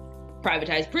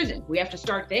privatized prison. We have to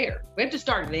start there.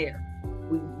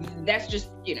 That's just,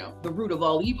 the root of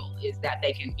all evil is that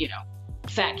they can,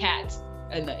 fat cats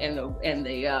and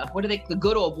the what are they? The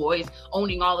good old boys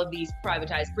owning all of these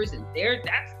privatized prisons.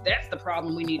 That's the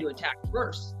problem we need to attack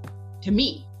first. To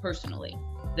me personally,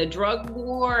 the drug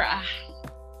war.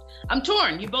 I'm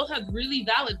torn. You both have really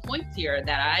valid points here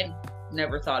that I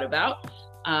never thought about.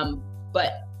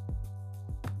 But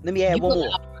let me add one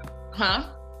more.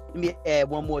 Let me add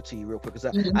one more to you real quick, because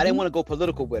I didn't want to go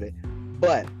political with it,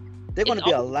 but they're going to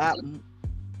be a lot.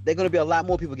 They're going to be a lot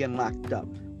more people getting locked up.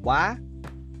 Why?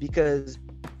 Because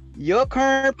your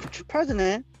current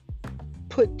president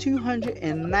put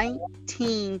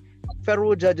 219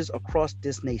 federal judges across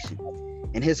this nation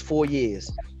in his 4 years.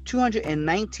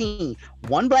 219.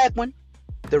 One black one.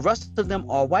 The rest of them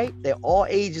are white. They're all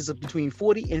ages of between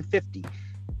 40 and 50.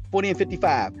 40 and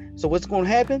 55. So what's going to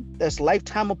happen? That's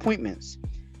lifetime appointments.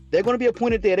 They're going to be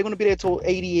appointed there. They're going to be there till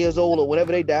 80 years old or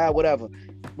whatever they die, whatever.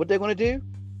 What they're going to do?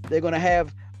 They're going to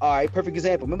have, all right, perfect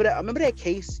example. Remember that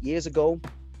case years ago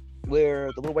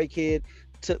where the little white kid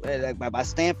took by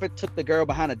Stanford took the girl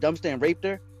behind a dumpster and raped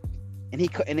her? And the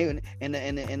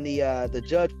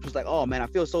judge was like, "Oh man, I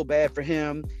feel so bad for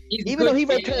him. Even though he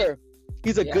raped her,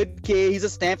 he's a good kid. He's a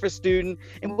Stanford student.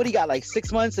 And what he got, like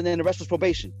 6 months, and then the rest was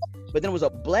probation. But then there was a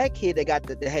black kid that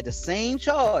had the same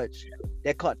charge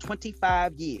that caught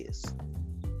 25 years.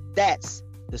 That's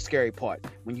the scary part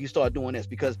when you start doing this,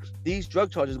 because these drug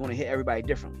charges are going to hit everybody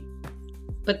differently.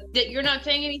 But you're not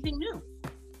saying anything new,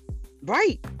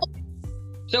 right?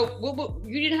 So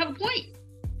you didn't have a point.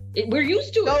 We're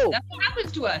used to it. That's what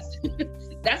happens to us.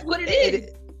 That's what it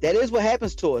is. That is what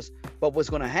happens to us. But what's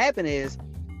going to happen is,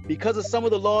 because of some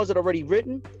of the laws that are already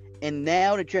written, and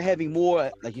now that you're having more,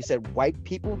 like you said, white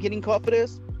people getting caught for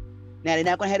this, now they're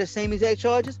not going to have the same exact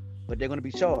charges, but they're going to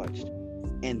be charged.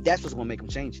 And that's what's going to make them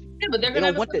change. Yeah, but they're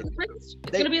going to want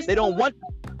they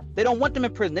don't want them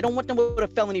in prison. They don't want them with a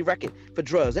felony record for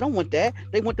drugs. They don't want that.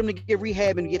 They want them to get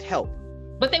rehab and get help.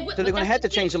 So they're going to have to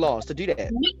change the laws to do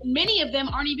that. Many of them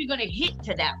aren't even going to hit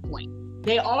to that point.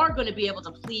 They are going to be able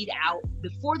to plead out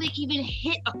before they even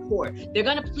hit a court. They're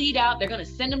going to plead out. They're going to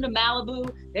send them to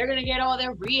Malibu. They're going to get all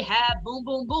their rehab. Boom,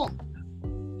 boom, boom.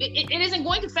 It isn't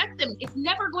going to affect them. It's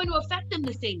never going to affect them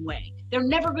the same way. They're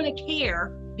never going to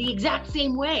care the exact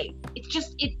same way. It's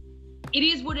just, it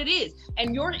is what it is.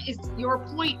 And your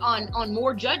point on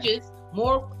more judges,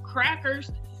 more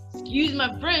crackers, excuse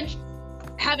my French,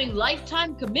 having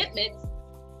lifetime commitments,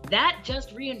 that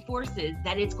just reinforces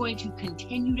that it's going to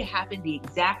continue to happen the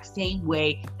exact same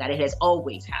way that it has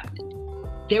always happened.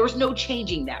 There is no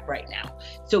changing that right now.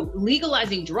 So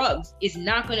legalizing drugs is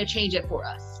not going to change it for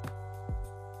us.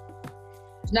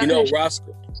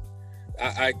 Roscoe,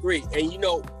 I agree. And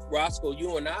Roscoe,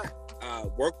 you and I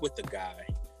worked with a guy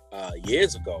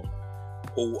years ago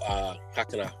who, how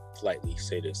can I politely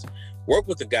say this? Worked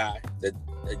with a guy that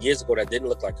years ago that didn't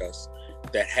look like us,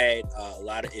 that had a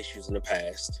lot of issues in the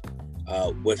past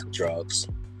with drugs,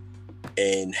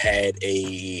 and had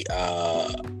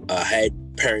had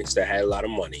parents that had a lot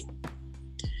of money,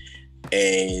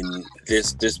 and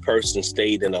this person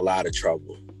stayed in a lot of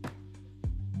trouble.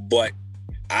 But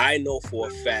I know for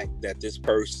a fact that this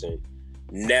person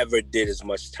never did as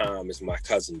much time as my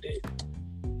cousin did.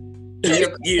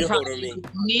 You know what I mean?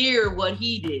 Near what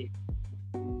he did.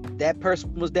 That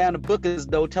person was down to Booker's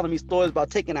though, telling me stories about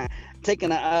taking a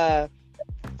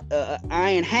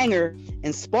iron hanger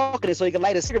and sparking it so he could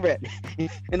light a cigarette in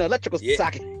an electrical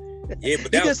socket. Yeah,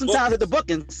 but he did some time at the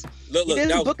Bookings. Look, he did that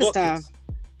some was Bookings time.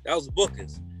 That was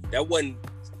Bookings. That wasn't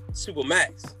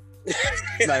Supermax.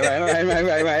 Right.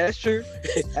 That's true.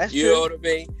 You know what I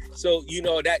mean? So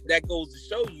that goes to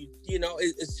show you.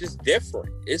 It's just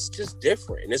different. It's just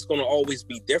different, and it's going to always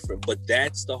be different. But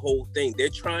that's the whole thing. They're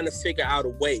trying to figure out a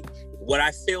way. What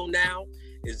I feel now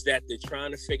is that they're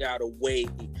trying to figure out a way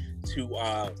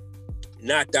to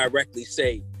not directly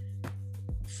say,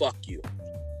 fuck you.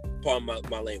 Pardon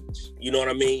my language. You know what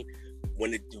I mean?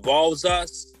 When it involves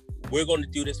us, we're going to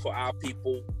do this for our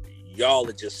people. Y'all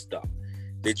are just stuck.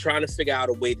 They're trying to figure out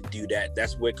a way to do that.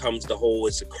 That's where comes the whole,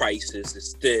 it's a crisis,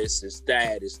 it's this, it's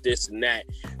that, it's this and that,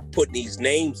 putting these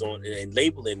names on and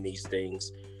labeling these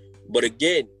things. But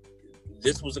again,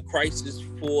 this was a crisis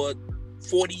for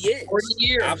 40 years. 40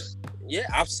 years.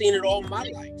 I've seen it all my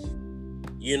life.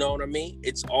 You know what I mean?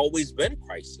 It's always been a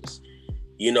crisis.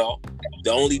 You know,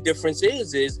 the only difference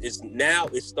is now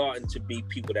it's starting to be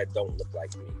people that don't look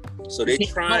like me. So they're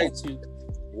trying to,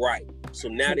 right. So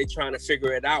now they're trying to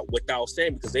figure it out without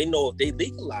saying, because they know if they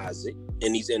legalize it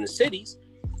in these inner cities,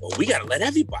 well, we got to let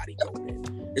everybody go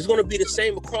in. It's going to be the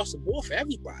same across the board for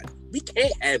everybody. We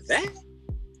can't have that.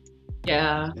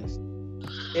 Yeah.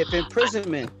 If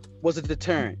imprisonment was a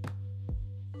deterrent,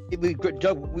 we wouldn't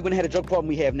have had a drug problem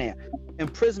we have now.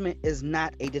 Imprisonment is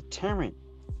not a deterrent.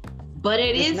 But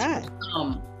it is for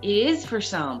some. It is for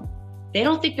some. They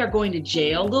don't think they're going to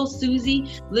jail. Little Susie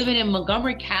living in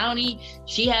Montgomery County,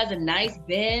 she has a nice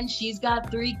Benz. She's got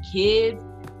 3 kids,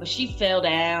 but she fell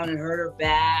down and hurt her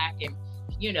back. And,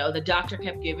 you know, the doctor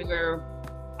kept giving her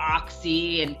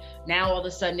Oxy, and now all of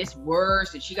a sudden it's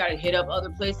worse, and she got to hit up other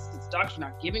places. The doctor's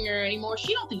not giving her anymore.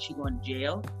 She don't think she's going to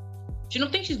jail. She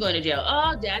don't think she's going to jail.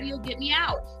 Oh, daddy will get me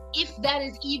out. If that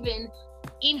is even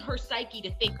in her psyche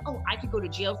to think, oh, I could go to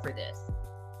jail for this.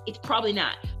 It's probably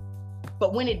not.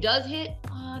 But when it does hit,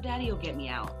 oh, daddy will get me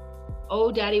out.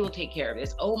 Oh, daddy will take care of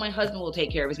this. Oh, my husband will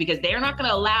take care of this, because they're not going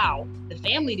to allow the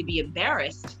family to be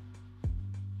embarrassed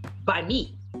by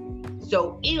me.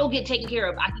 So it'll get taken care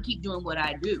of. I can keep doing what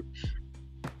I do.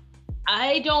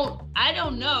 I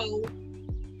don't know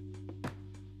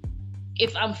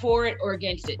if I'm for it or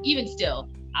against it. Even still,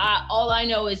 all I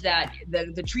know is that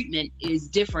the treatment is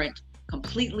different,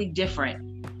 completely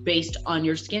different based on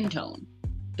your skin tone.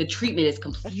 The treatment is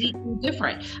completely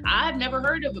different. I've never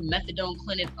heard of a methadone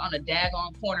clinic on a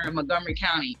daggone corner in Montgomery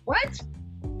County. What?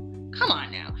 Come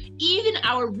on now. Even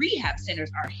our rehab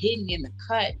centers are hidden in the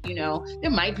cut, you know.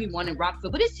 There might be one in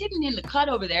Rockville, but it's hidden in the cut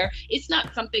over there. It's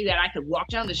not something that I could walk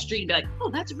down the street and be like,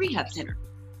 oh, that's a rehab center.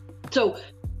 So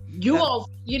you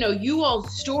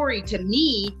all's story to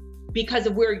me, because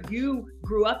of where you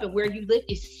grew up and where you live,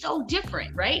 is so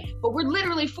different, right? But we're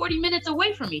literally 40 minutes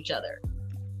away from each other.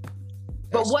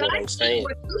 But what I see,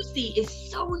 what you see, is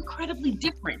so incredibly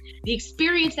different. The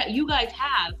experience that you guys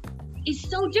have is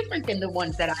so different than the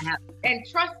ones that I have. And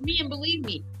trust me and believe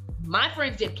me, my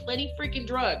friends did plenty freaking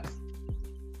drugs.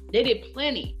 They did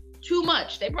plenty. Too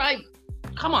much. They probably,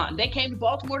 come on, they came to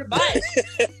Baltimore to buy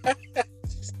it.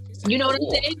 You know what I'm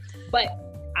saying? But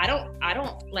I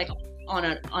don't like, on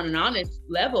an honest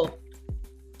level,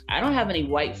 I don't have any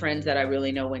white friends that I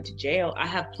really know went to jail. I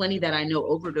have plenty that I know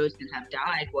overdosed and have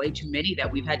died, way too many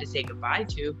that we've had to say goodbye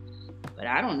to. But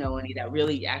I don't know any that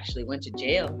really actually went to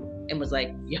jail and was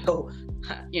like, yo,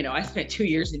 you know, I spent 2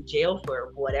 years in jail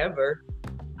for whatever.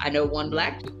 I know one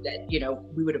black dude that, you know,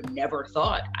 we would have never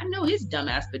thought. I know his dumb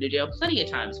ass been to jail plenty of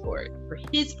times for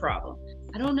his problem.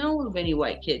 I don't know of any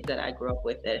white kids that I grew up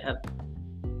with that have,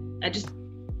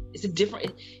 it's a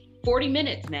different, 40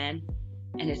 minutes, man.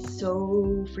 And it's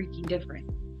so freaking different.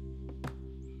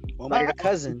 Well, my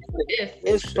cousin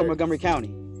is from Montgomery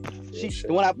County.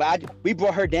 We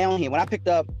brought her down here. When I picked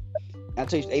up, I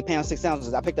tell you, 8 pounds, 6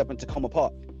 ounces, I picked up in Tacoma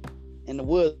Park in the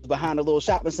woods behind a little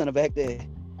shopping center back there.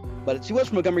 But she was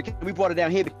from Montgomery County. We brought her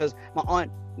down here because my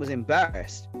aunt was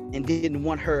embarrassed and didn't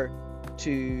want her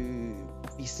to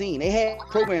be seen. They had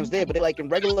programs there, but they're like in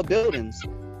regular buildings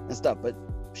and stuff. But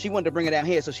she wanted to bring her down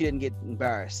here so she didn't get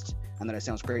embarrassed. I know that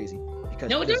sounds crazy.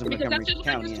 No, it doesn't, because that's just what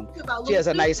I was talking about. She has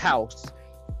a nice house.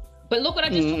 But look what I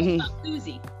just told you about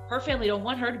Susie. Her family don't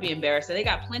want her to be embarrassed, so they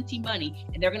got plenty money,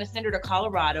 and they're going to send her to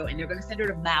Colorado, and they're going to send her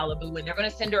to Malibu, and they're going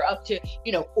to send her up to,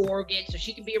 you know, Oregon, so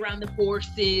she can be around the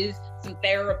horses, some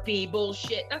therapy,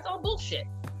 bullshit. That's all bullshit.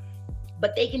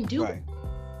 But they can do it.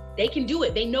 They can do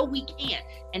it. They know we can't,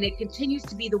 and it continues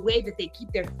to be the way that they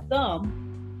keep their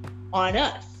thumb on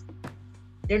us.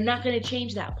 They're not going to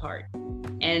change that part,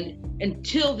 and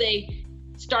until they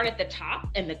start at the top,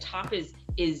 and the top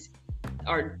is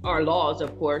our laws,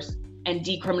 of course, and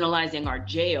decriminalizing our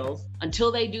jails.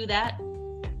 Until they do that,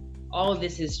 all of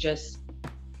this is just,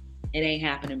 it ain't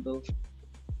happening, boo.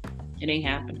 It ain't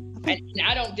happening. And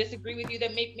I don't disagree with you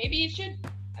that maybe it should,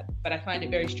 but I find it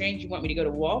very strange you want me to go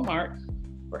to Walmart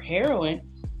for heroin,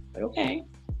 but okay.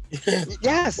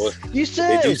 Yes, well, you should.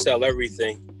 They do sell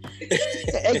everything.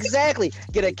 Exactly.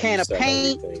 Get a can of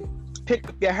paint, pick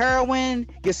up your heroin,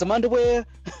 get some underwear.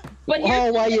 But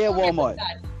Walmart.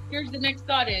 Here's the next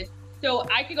thought is, so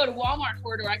I can go to Walmart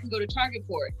for it, or I can go to Target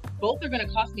for it. Both are going to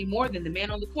cost me more than the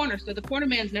man on the corner, so the corner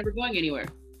man's never going anywhere.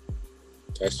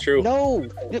 That's true. No.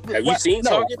 Have you seen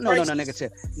Target prices? No,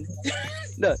 negative.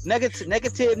 No,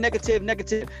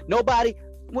 negative. Nobody.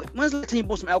 When's the last time you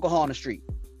bought some alcohol on the street?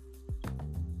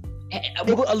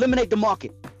 They will eliminate the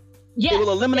market. Yes, They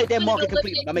will eliminate that it's market gonna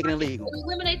completely by making it illegal. It'll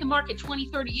eliminate the market 20,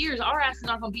 30 years. Our ass is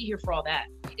not going to be here for all that.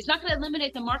 It's not going to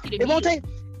eliminate the market. It won't take.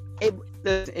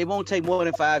 It won't take more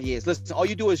than 5 years. Listen, all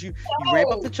you do is you ramp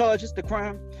up the charges, the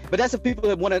crime. But that's the people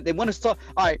that want to start.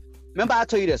 All right. Remember, I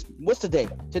told you this. What's today?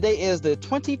 Today is the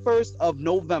 21st of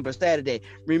November, Saturday,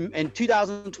 in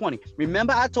 2020.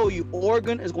 Remember, I told you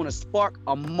Oregon is going to spark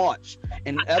a march,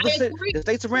 and the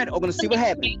states around are going to see what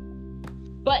happens.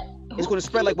 But it's going to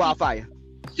spread like wildfire.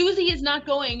 Susie is not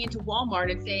going into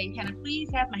Walmart and saying, "Can I please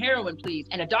have my heroin, please?"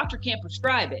 And a doctor can't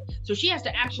prescribe it, so she has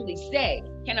to actually say,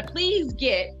 "Can I please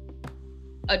get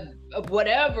a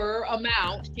whatever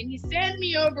amount? Can you send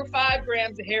me over 5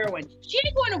 grams of heroin?" She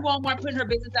ain't going to Walmart putting her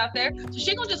business out there, so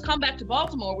she gonna just come back to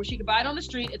Baltimore where she can buy it on the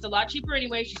street. It's a lot cheaper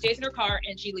anyway. She stays in her car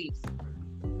and she leaves.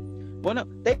 Well, no,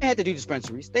 they had to do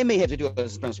dispensaries. They may have to do a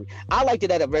dispensary. I liked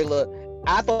it at a regular.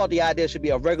 I thought the idea should be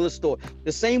a regular store.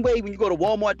 The same way when you go to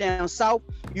Walmart down south,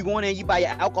 you go in there and you buy your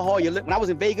alcohol, your liquor. When I was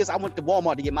in Vegas, I went to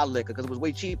Walmart to get my liquor because it was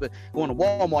way cheaper going to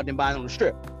Walmart than buying on the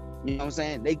strip. You know what I'm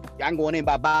saying? I can go in there and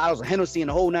buy bottles of Hennessy in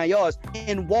the whole 9 yards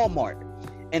in Walmart.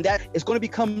 And that it's going to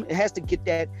become, it has to get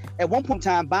that. At one point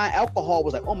in time, buying alcohol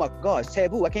was like, oh my God, it's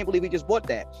taboo. I can't believe we just bought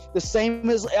that. The same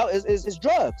as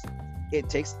drugs. It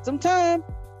takes some time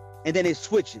and then it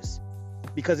switches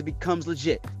because it becomes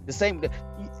legit. The same,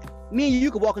 me and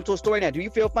you could walk into a store right now. Do you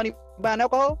feel funny buying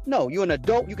alcohol? No, you're an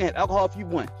adult. You can have alcohol if you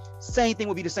want. Same thing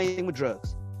would be the same thing with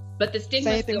drugs. But the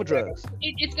stigma same thing with drugs.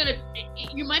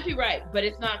 You might be right, but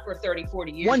it's not for 30,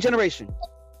 40 years. One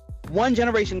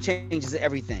generation changes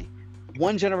everything.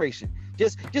 One generation.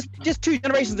 Just 2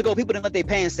 generations ago, people didn't let their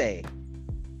pants sag.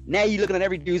 Now you're looking at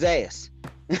every dude's ass.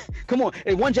 Come on,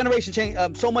 in one generation change.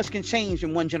 So much can change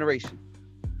in one generation.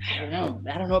 I don't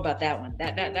know about that one.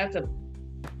 That's a.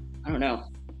 I don't know.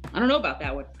 I don't know about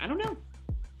that one. I don't know.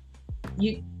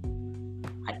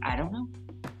 I don't know.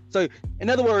 So, in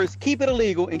other words, keep it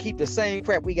illegal and keep the same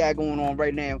crap we got going on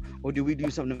right now, or do we do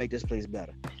something to make this place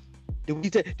better? Do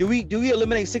we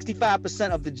eliminate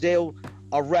 65% of the jail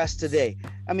arrests today?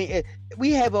 I mean,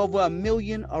 we have over 1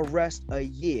 million arrests a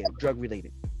year, drug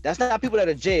related. That's not people that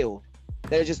are jailed.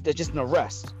 They're just an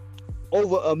arrest.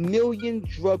 Over 1 million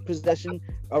drug possession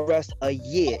arrests a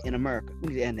year in America. We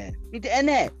need to end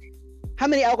that. How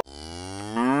many alcohol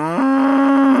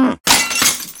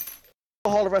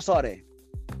arrests are there?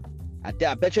 I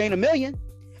bet you ain't 1 million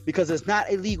because it's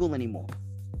not illegal anymore.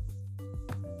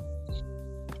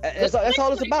 That's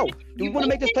all it's about. Do we want to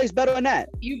make this place better or not?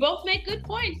 You both make good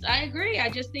points. I agree. I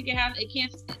just think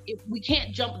we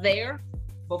can't jump there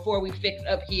before we fix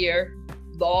up here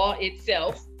law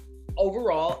itself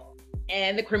overall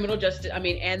and the criminal justice.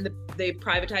 And the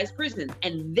privatized prisons,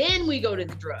 and then we go to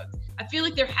the drugs. I feel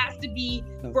like there has to be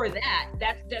for that.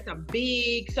 That's a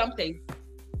big something.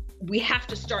 We have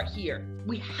to start here.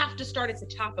 We have to start at the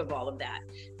top of all of that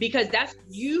because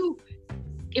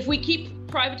if we keep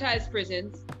privatized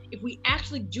prisons, if we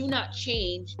actually do not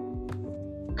change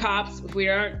cops, if we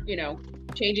aren't,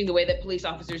 changing the way that police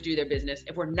officers do their business,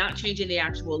 if we're not changing the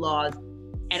actual laws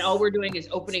and all we're doing is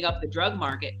opening up the drug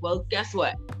market, well, guess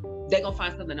what? They're going to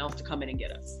find something else to come in and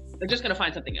get us. They're just going to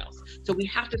find something else. So we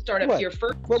have to start up here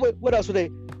first. What else would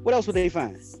they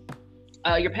find?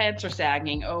 Your pants are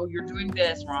sagging. Oh, you're doing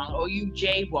this wrong. Oh, you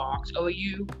jaywalked. Oh,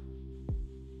 you...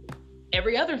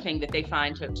 Every other thing that they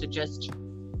find to just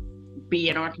be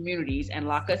in our communities and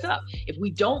lock us up. If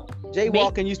we don't...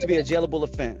 Jaywalking used to be a jailable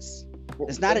offense.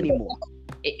 It's not anymore.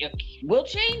 We'll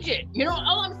change it.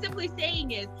 All I'm simply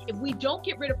saying is if we don't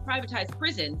get rid of privatized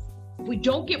prisons, if we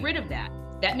don't get rid of that,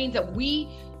 that means that we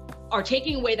are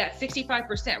taking away that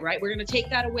 65%, right? We're going to take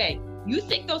that away. You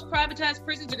think those privatized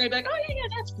prisons are going to be like, oh, yeah,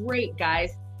 that's great,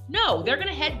 guys. No, they're going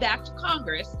to head back to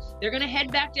Congress. They're going to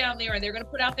head back down there and they're going to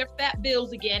put out their fat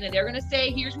bills again. And they're going to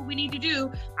say, here's what we need to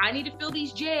do. I need to fill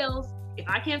these jails. If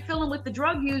I can't fill them with the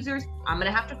drug users, I'm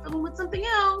going to have to fill them with something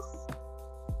else.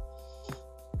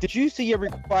 Did you see a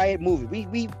required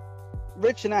movie?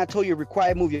 Rich and I told you a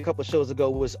required movie a couple of shows ago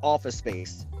was Office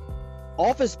Space.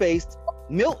 Office Space,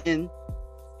 Milton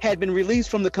had been released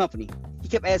from the company. He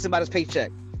kept asking about his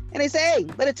paycheck. And they say, hey,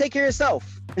 let it take care of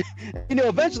itself.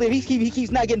 Eventually, if he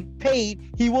keeps not getting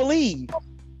paid, he will leave.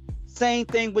 Same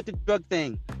thing with the drug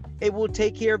thing. It will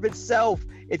take care of itself.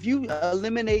 If you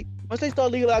eliminate, once they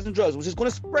start legalizing drugs, which is going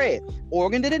to spread,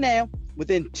 Oregon did it now.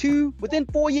 Within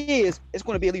 4 years, it's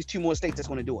going to be at least 2 more states that's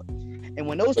going to do it. And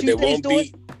when those 2 states do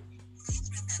it,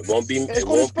 it's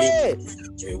going to spread.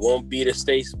 It won't be the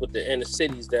states with the inner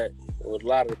cities that with a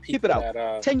lot of the people keep it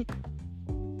out.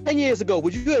 10 years ago,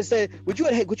 would you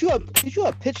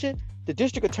have pictured the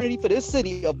district attorney for this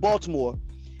city of Baltimore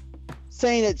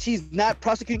saying that she's not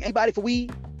prosecuting anybody for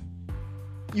weed?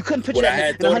 You couldn't picture Would I that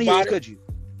have in 100 thought years, about could you?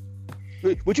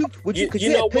 Could You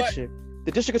you know have picture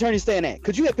the district attorney saying that?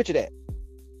 Could you have pictured that?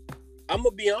 I'm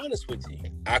gonna be honest with you.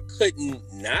 I couldn't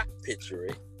not picture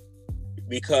it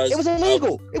because It was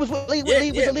illegal. It was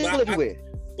illegal everywhere.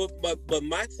 But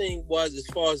my thing was, as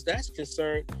far as that's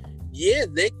concerned, yeah,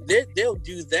 they'll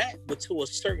do that, but to a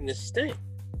certain extent,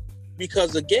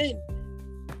 because again,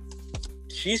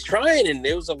 she's trying, and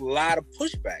there was a lot of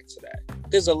pushback to that.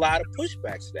 There's a lot of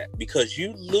pushback to that because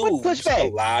you lose a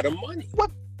lot of money.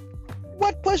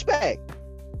 What pushback?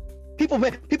 People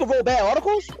wrote bad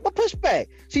articles. What pushback?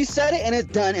 She said it and it's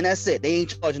done and that's it. They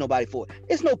ain't charging nobody for it.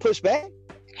 It's no pushback.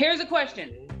 Here's a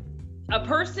question: a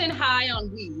person high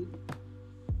on weed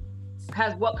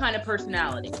has what kind of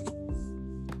personality?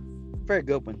 Very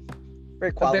good one.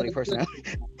 Very quality personality.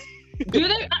 Do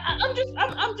they?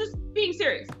 I'm just being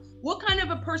serious. What kind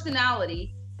of a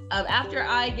personality? After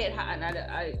I get high, and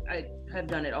I have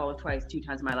done it all twice, 2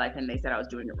 times in my life, and they said I was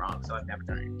doing it wrong, so I've never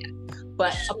done it again.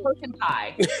 But a person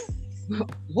high,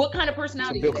 what kind of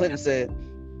personality? So Bill Clinton said.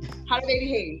 How do they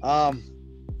behave?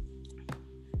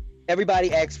 Everybody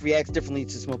reacts differently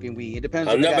to smoking weed. It depends.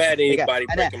 I've never had anybody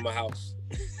break in my house.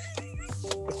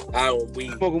 I own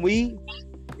weed. Smoking weed?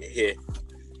 Yeah. You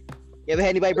ever had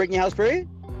anybody break in your house, period?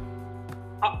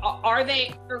 Are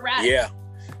they erratic? Yeah.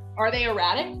 Are they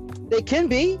erratic? They can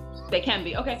be. They can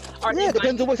be. Okay. It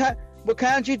depends on what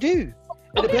kind you do.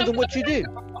 It depends on what you do.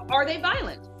 Are they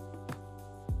violent?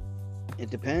 It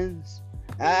depends.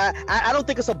 I don't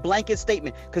think it's a blanket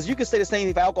statement because you can say the same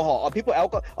thing for alcohol. Are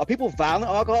people violent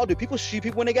on alcohol? Do people shoot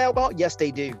people when they get alcohol? Yes,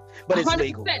 they do. But it's 100%,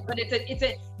 legal. But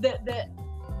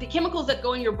the chemicals that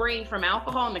go in your brain from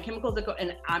alcohol and the chemicals that go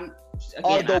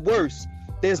are the worst.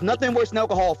 There's nothing worse than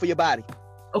alcohol for your body.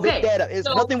 Okay. Look that up. It's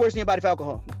nothing worse in your body for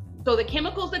alcohol. So the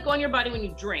chemicals that go in your body when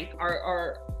you drink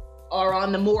are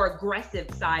on the more aggressive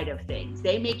side of things.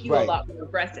 They make you a lot more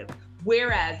aggressive.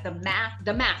 Whereas the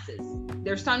masses,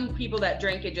 there's some people that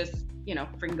drink and just,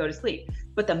 freaking go to sleep.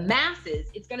 But the masses,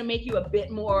 it's going to make you a bit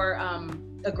more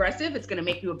aggressive. It's going to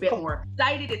make you a bit more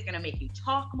excited. It's going to make you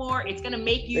talk more. It's going to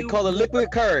make you... They call it liquid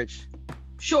courage.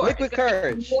 Sure. Liquid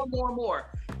courage.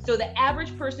 More. So the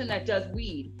average person that does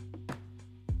weed,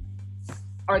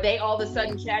 are they all of a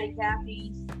sudden chatty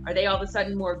Cathy's? Are they all of a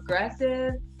sudden more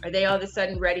aggressive? Are they all of a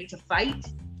sudden ready to fight?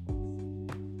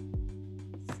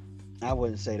 I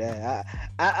wouldn't say that.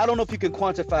 I don't know if you can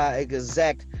quantify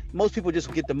exact. Most people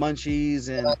just get the munchies,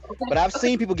 but I've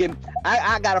seen people get.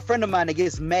 I got a friend of mine that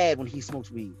gets mad when he smokes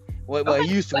weed. Well,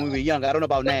 he used to when we were younger. I don't know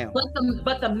about now.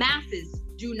 But the masses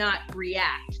do not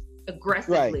react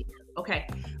aggressively. Right. Okay.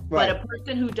 Right. But a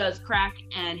person who does crack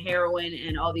and heroin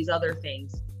and all these other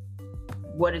things,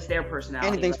 what is their personality?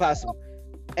 Anything's possible,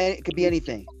 and it could be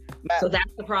anything. So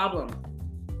that's the problem.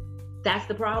 That's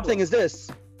the problem. The thing is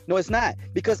this. No, it's not,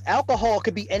 because alcohol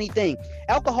could be anything.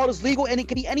 Alcohol is legal and it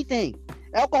could be anything.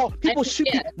 Alcohol, people shoot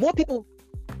people. More people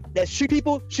that shoot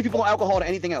people on alcohol than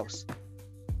anything else.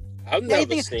 I've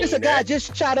never seen There's a guy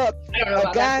just shot up.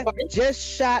 A guy just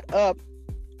shot up.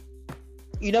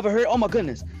 You never heard? Oh my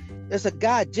goodness. There's a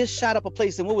guy just shot up a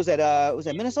place in, what was that? Was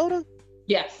that Minnesota?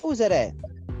 Yes. What was that at?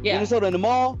 Yeah. Minnesota in the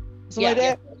mall? Something like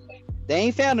that? Yeah. They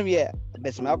ain't found him yet. I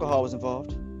bet some alcohol was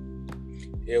involved.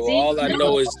 Yeah, well, all I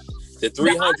know is the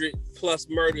 300 plus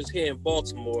murders here in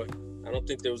Baltimore. I don't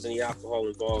think there was any alcohol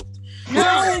involved.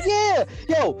 No, yeah.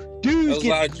 Yo, dudes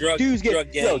get drug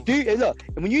look,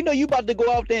 and when you about to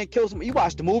go out there and kill somebody, you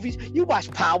watch the movies, you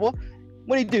watch Power.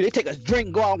 What do? They take a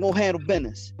drink, go out and go handle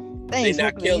business. They're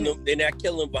not killing them. They're not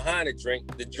killing behind the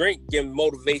drink. The drink give them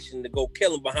motivation to go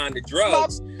kill them behind the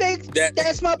drugs.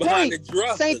 That's my point.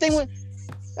 Same thing with.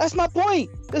 That's my point.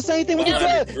 The same thing with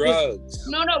the drugs.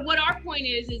 No. What our point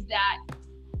is that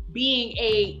being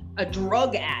a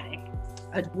drug addict,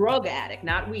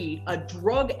 not weed, a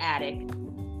drug addict,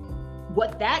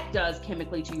 what that does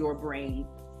chemically to your brain,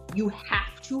 you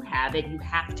have to have it, you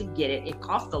have to get it. It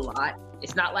costs a lot.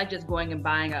 It's not like just going and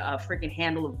buying a freaking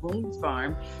handle of Boone's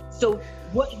Farm. So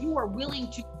what you are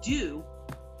willing to do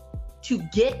to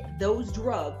get those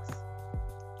drugs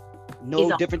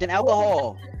no different than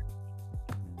alcohol.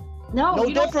 No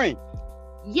different.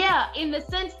 Yeah, in the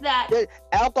sense that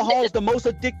alcohol is the most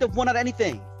addictive one out of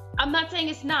anything. I'm not saying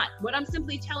it's not. What I'm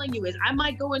simply telling you is I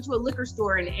might go into a liquor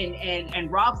store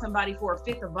and rob somebody for a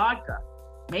fifth of vodka.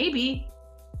 Maybe,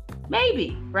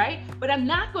 right? But I'm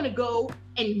not going to go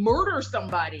and murder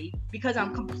somebody because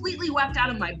I'm completely whacked out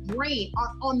of my brain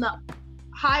on the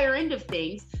higher end of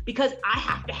things because I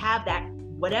have to have that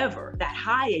whatever, that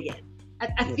high again.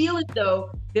 I feel as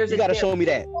though there's You got to show me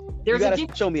that. You got to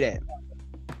show me that.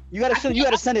 You got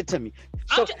to send it to me.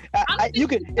 So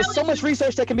it's so much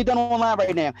research that can be done online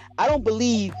right now. I don't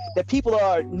believe that people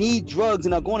need drugs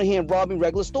and are going ahead and robbing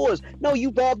regular stores. No,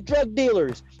 you rob drug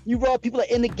dealers. You rob people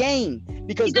that are in the game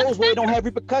because those where they don't have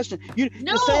repercussion.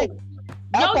 No,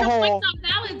 alcohol. your point's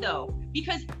not valid though,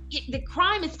 because the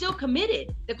crime is still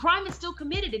committed. The crime is still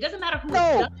committed. It doesn't matter who it's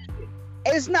done.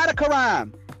 It's not a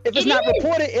crime. If it's not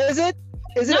reported, is it?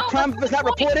 Is it a crime if it's not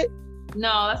reported?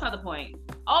 No, that's not the point.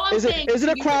 All I'm saying is it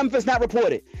a crime if it's not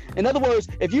reported? In other words,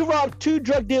 if you rob 2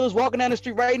 drug dealers walking down the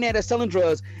street right now that's selling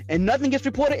drugs and nothing gets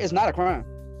reported, it's not a crime.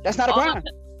 That's not a crime.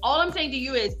 All I'm saying to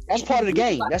you is that's part of the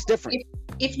game. That's different.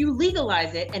 If you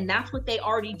legalize it, and that's what they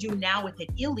already do now with it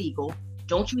illegal,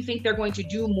 don't you think they're going to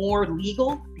do more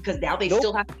legal because now they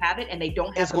still have to have it and they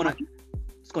don't have the money?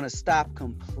 It's going to stop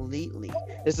completely.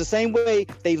 It's the same way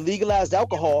they legalized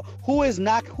alcohol. Who is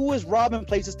robbing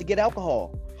places to get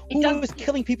alcohol? Who is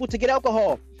killing people to get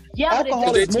alcohol? Yeah,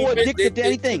 alcohol is more addictive than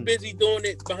anything. They're too busy doing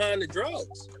it behind the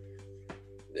drugs.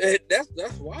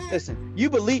 That's why. Listen, you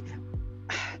believe.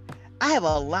 I have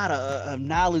a lot of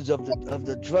knowledge of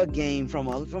the drug game from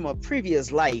a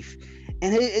previous life,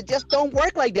 and it just don't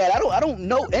work like that. I don't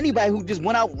know anybody who just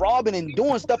went out robbing and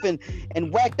doing stuff and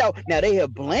whacked out. Now they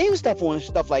have blamed stuff on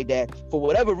stuff like that for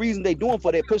whatever reason they doing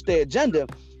they push their agenda.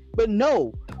 But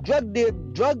no,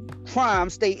 drug crime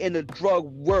stay in the drug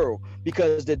world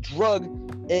because the drug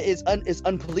is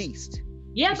unpoliced.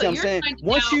 Yeah, you see what I'm saying?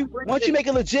 Once you make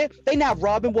it legit, they not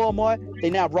robbing Walmart, they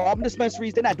not robbing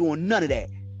dispensaries, they're not doing none of that.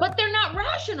 But they're not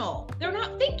rational. They're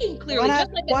not thinking clearly. Why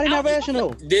are they not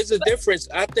rational? There's a difference.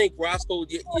 I think, Roscoe,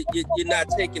 you're not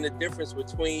taking the difference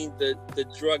between the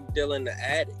drug dealer and the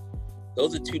addict.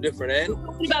 Those are two different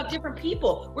animals. We're talking about different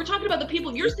people. We're talking about the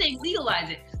people you're saying legalize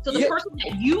it. So the person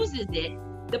that uses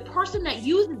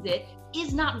it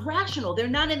is not rational. They're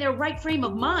not in their right frame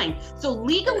of mind. So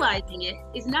legalizing it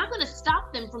is not going to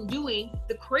stop them from doing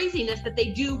the craziness that they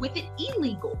do with it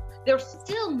illegal. They're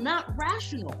still not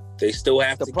rational. They still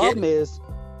have to get it.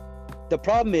 The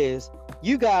problem is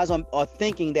you guys are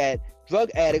thinking that drug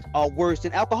addicts are worse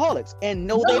than alcoholics, and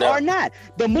no, they are not.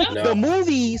 The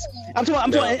movies. I'm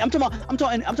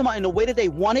talking about in the way that they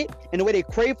want it and the way they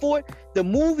crave for it. The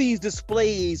movies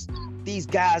displays these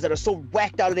guys that are so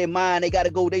whacked out of their mind. They got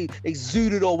to go. They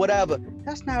zooted or whatever.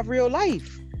 That's not real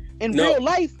life. In real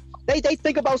life, they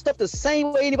think about stuff the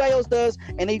same way anybody else does,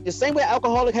 and the same way an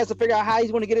alcoholic has to figure out how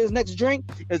he's going to get his next drink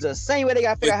is the same way they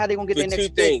got to figure out how they're going to get their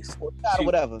next drink or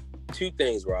whatever. Two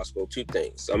things, Roscoe. Two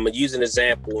things. I'm gonna use an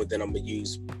example, and then I'm gonna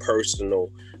use personal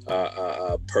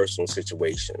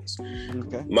situations.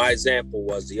 Okay. My example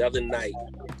was the other night.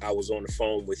 I was on the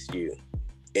phone with you,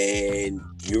 and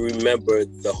you remember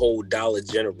the whole Dollar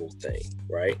General thing,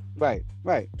 right? Right.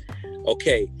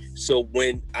 Okay. So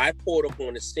when I pulled up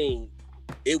on the scene,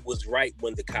 it was right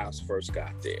when the cops first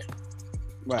got there.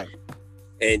 Right.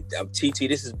 And TT,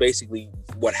 this is basically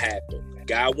what happened. A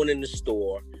guy went in the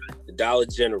store, the Dollar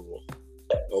General,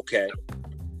 okay,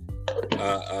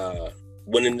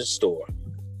 went in the store,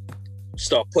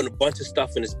 started putting a bunch of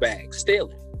stuff in his bag,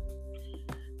 stealing.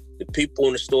 The people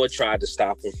in the store tried to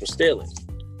stop him from stealing.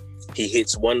 He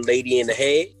hits one lady in the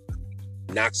head,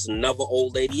 knocks another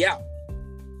old lady out.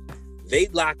 They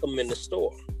lock him in the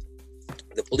store.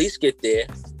 The police get there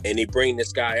and they bring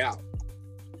this guy out.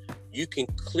 You can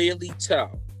clearly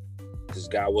tell this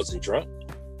guy wasn't drunk.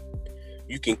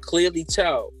 You can clearly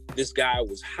tell this guy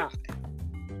was high.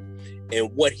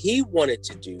 And what he wanted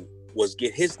to do was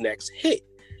get his next hit.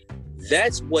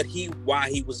 That's why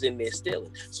he was in there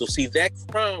stealing. So see, that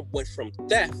crime went from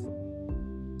theft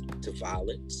to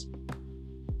violence.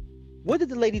 What did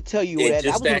the lady tell you? I was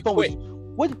on the phone with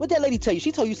you. What did that lady tell you?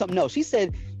 She told you something else. She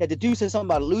said that the dude said something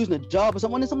about losing a job or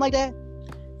something like that.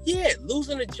 Yeah,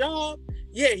 losing a job.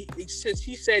 Yeah, he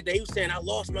said that he was saying, I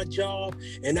lost my job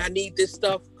and I need this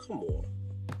stuff. Come on.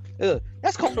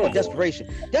 That's called desperation.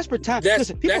 Desperate times.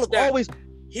 Listen, people have always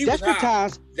desperate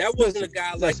times. That wasn't a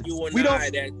guy like you and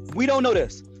I. We don't know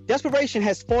this. Desperation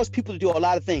has forced people to do a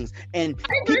lot of things, and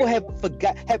people have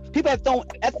thrown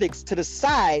ethics to the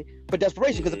side for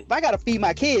desperation. Because if I gotta feed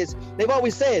my kids, they've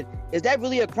always said, is that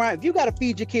really a crime? If you gotta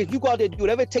feed your kids, you go out there and do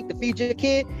whatever it takes to feed your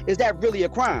kid. Is that really a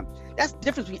crime? That's the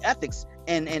difference between ethics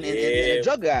and a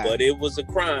drug guy. But it was a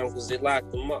crime because they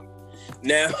locked them up.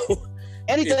 Now,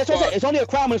 anything that's what I'm saying. It's only a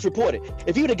crime when it's reported.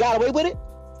 If you would have got away with it,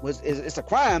 it's a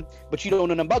crime. But you don't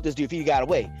know nothing about this dude. If he got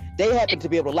away, they happen to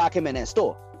be able to lock him in that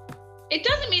store. It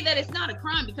doesn't mean that it's not a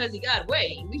crime because he got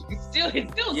away. It's still a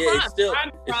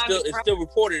crime. It's still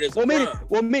reported as a crime.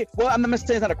 I'm not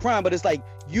saying it's not a crime, but it's like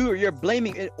you're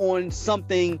blaming it on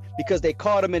something because they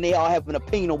caught him and they all have an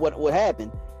opinion on what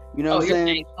happened. You know what I'm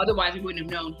saying? Otherwise, we wouldn't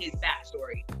have known his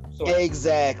backstory. source.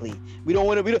 Exactly. We don't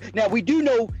want to. Now we do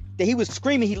know that he was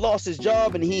screaming he lost his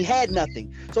job and he had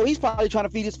nothing, so he's probably trying to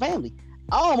feed his family.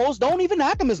 I almost don't even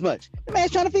knock him as much. The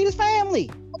man's trying to feed his family.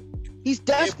 He's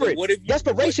desperate. Yeah,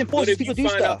 Desperation forces people to do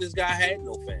What if you find stuff. out this guy had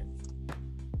no family?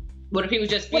 What if he was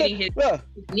just feeding his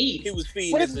needs? He was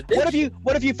feeding What his if, addiction.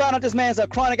 what if you found out this man's a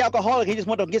chronic alcoholic? He just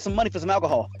wanted to get some money for some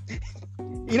alcohol.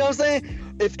 You know what I'm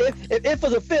saying? If for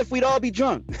the fifth, we'd all be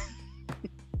drunk.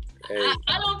 Hey.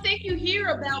 I don't think you hear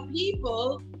about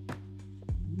people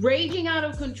raging out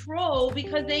of control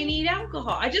because they need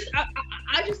alcohol. I just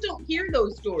don't hear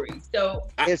those stories. So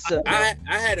I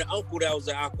had an uncle that was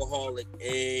an alcoholic,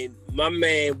 and my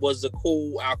man was a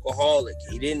cool alcoholic.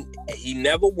 He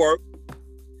never worked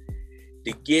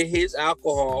to get his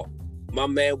alcohol. My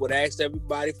man would ask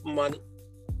everybody for money,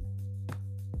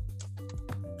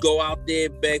 go out there,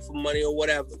 beg for money or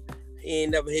whatever. He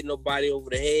ain't never hit nobody over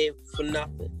the head for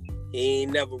nothing. He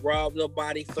ain't never robbed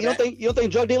nobody for that. You don't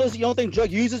think drug dealers, you don't think drug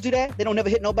users do that? They don't never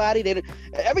hit nobody.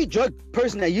 Every drug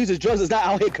person that uses drugs is not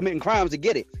out here committing crimes to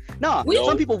get it. No,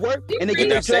 some people work and they get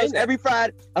their drugs every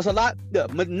Friday. That's a lot.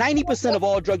 90% of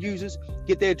all drug users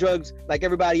get their drugs like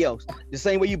everybody else. The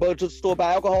same way you go to the store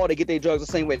buy alcohol, they get their drugs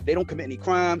the same way. They don't commit any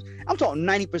crimes. I'm talking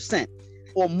 90%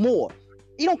 or more.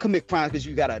 You don't commit crimes because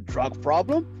you got a drug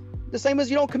problem. The same as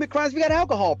you don't commit crimes if you got an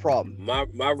alcohol problem.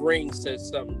 My ring says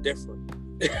something different.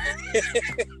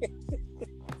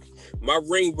 My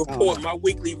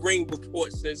weekly ring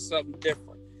report says something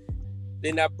different.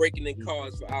 They're not breaking in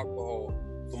cars for alcohol,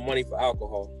 for money for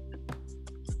alcohol.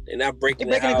 They're not breaking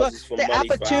in houses for money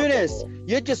opportunists. for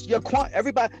alcohol.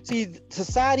 Everybody. See,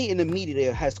 society and the media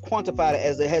there has quantified it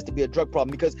as there has to be a drug problem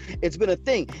because it's been a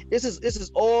thing. This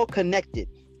is all connected.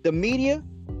 The media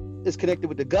is connected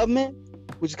with the government,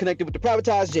 which is connected with the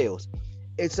privatized jails.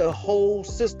 It's a whole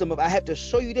system of I have to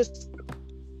show you this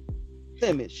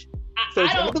image so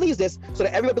that everybody believes this, so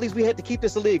that everybody believes we had to keep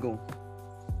this illegal.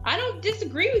 I don't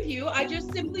disagree with you. I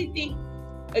just simply think,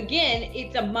 again,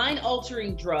 it's a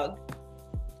mind-altering drug.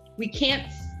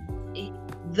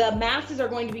 The masses are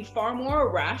going to be far more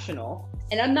irrational.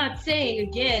 And I'm not saying,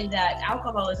 again, that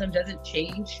alcoholism doesn't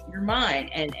change your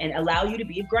mind and allow you to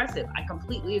be aggressive. I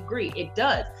completely agree. It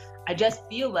does. I just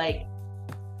feel like,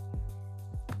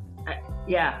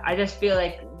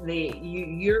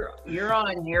 you're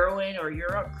on heroin or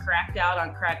you're cracked out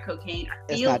on crack cocaine.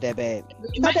 It's not that bad.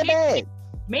 It's not that bad.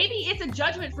 Maybe it's a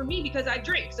judgment for me because I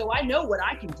drink, so I know what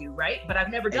I can do, right? But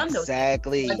I've never done those things.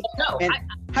 Exactly.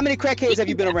 How many crackheads have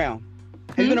you been around?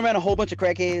 Have you been around a whole bunch of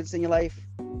crackheads in your life?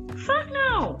 Fuck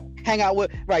no. Hang out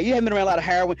with, right? You haven't been around a lot of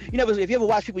heroin. If you ever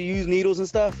watch people use needles and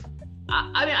stuff.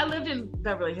 I mean, I lived in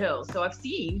Beverly Hills, so I've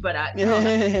seen, but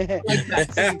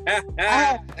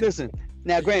listen.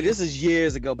 Now, granted, this is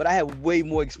years ago, but I had way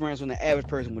more experience than the average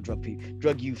person with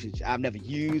drug usage. I've never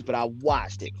used, but I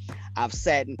watched it. I've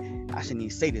sat and I shouldn't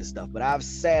even say this stuff, but I've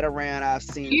sat around. I've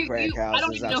seen crack houses. I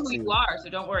don't even know who you are, so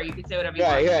don't worry. You can say whatever you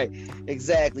want. Right,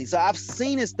 exactly. So I've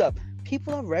seen this stuff.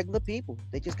 People are regular people.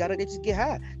 They just get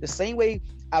high. The same way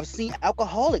I've seen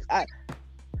alcoholics.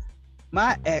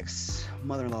 My ex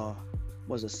mother-in-law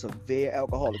was a severe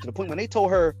alcoholic to the point when they told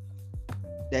her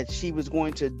that she was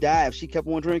going to die if she kept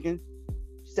on drinking.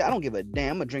 She said, "I don't give a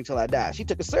damn. I'm gonna drink till I die." She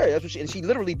took it serious, and she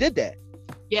literally did that.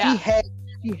 Yeah. She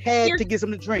had to get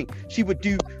something to drink. She would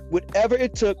do whatever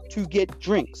it took to get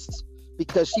drinks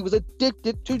because she was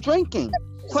addicted to drinking.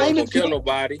 She won't kill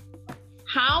nobody.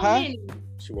 How many?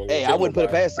 Hey, I wouldn't put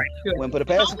it past her. Wouldn't put it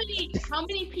past her. How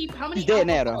many people? How many? She's dead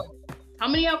now, though. How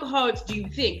many alcoholics do you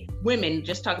think women?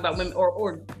 Just talk about women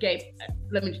or gay.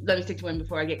 Let me stick to women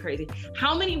before I get crazy.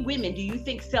 How many women do you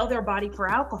think sell their body for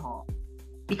alcohol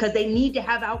because they need to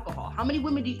have alcohol? How many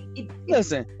women do you?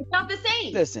 Listen, it's not the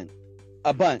same. Listen,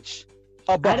 a bunch.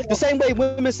 The same way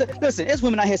women say, listen, it's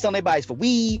women out here selling their bodies for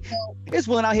weed. It's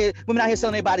women out here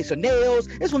selling their bodies for nails.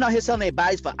 It's women out here selling their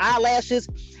bodies for eyelashes.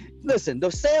 Listen, the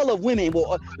sale of women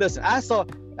will listen. I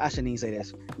shouldn't even say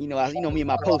this. You know me and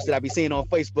my posts that I be seeing on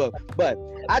Facebook. But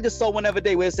I just saw one other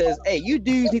day where it says, "Hey, you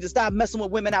dudes need to stop messing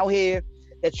with women out here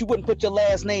that you wouldn't put your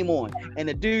last name on." And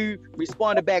the dude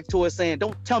responded back to us saying,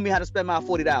 "Don't tell me how to spend my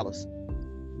 $40."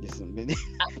 Listen,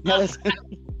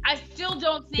 I still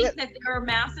don't think that there are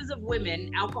masses of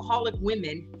women, alcoholic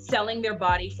women, selling their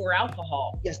body for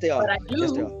alcohol. Yes, they are. But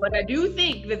I do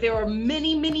think that there are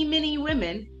many, many, many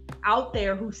women out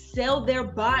there who sell their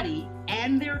body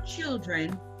and their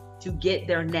children to get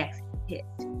their next hit.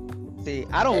 See,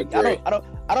 I don't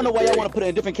know why y'all want to put it in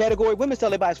a different category. Women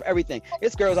sell their bodies for everything.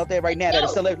 It's girls out there right now that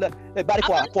sell their body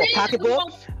for a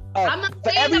pocketbook. I'm not for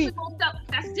saying every, that stuff.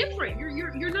 That's different.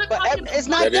 You're not but talking about it's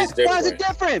not That is different. Why is it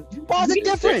different? Why is it It's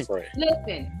different?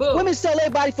 Listen, boom. Women sell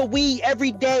everybody for weed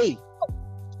every day.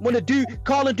 When the dude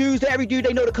calling dudes to every dude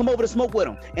they know to come over to smoke with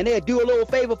them, and they'll do a little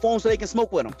favor for them so they can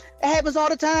smoke with them. It happens all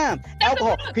the time.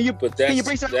 Alcohol. Can you But can you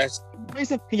bring some? that's Can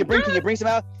you bring some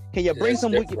out? Can you bring That's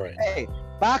some? different. Hey,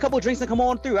 buy a couple of drinks and come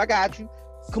on through. I got you.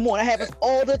 Come on, that happens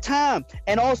all the time.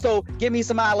 And also, give me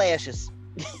some eyelashes.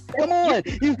 Come on,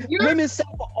 women sell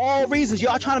for all reasons.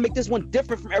 Y'all trying to make this one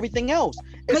different from everything else.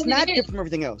 It's not different from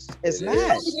everything else. It's It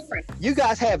not. is. You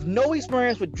guys have no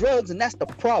experience with drugs, and that's the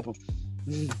problem.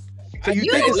 So you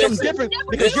You think it's something listen, different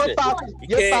because listen,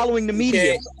 you're can't- following the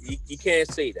media. You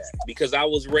can't say that because I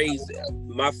was raised.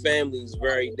 My family is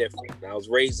very different. I was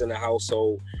raised in a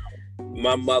household.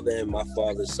 My mother and my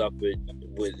father suffered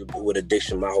with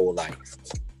addiction my whole life.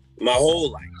 My whole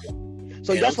life.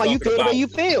 So And that's I'm why you talking feel the way about- you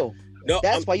feel. No,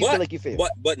 That's why you but, feel like you feel.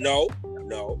 But no.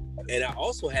 And I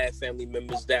also had family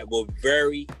members that were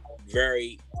very,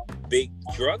 very big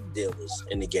drug dealers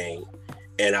in the game.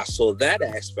 And I saw that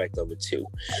aspect of it too.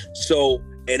 So,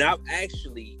 and I've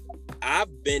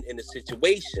been in a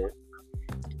situation.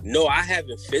 No, I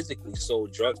haven't physically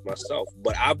sold drugs myself,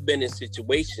 but I've been in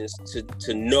situations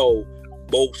to know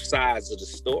both sides of the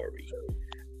story.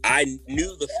 I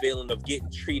knew the feeling of getting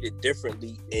treated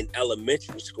differently in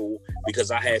elementary school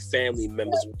because I had family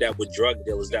members that were drug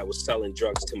dealers that were selling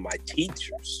drugs to my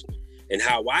teachers, and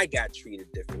how I got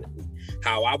treated differently.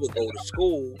 How I would go to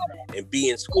school and be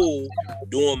in school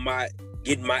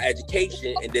getting my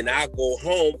education, and then I go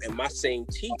home and my same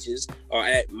teachers are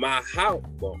at my house,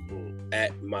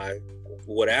 at my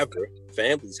whatever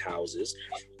family's houses,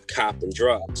 copping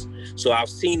drugs. So I've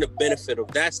seen the benefit of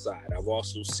that side. I've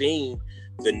also seen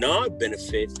the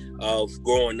non-benefit of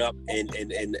growing up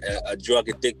in a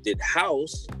drug-addicted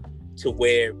house to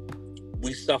where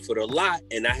we suffered a lot,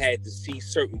 and I had to see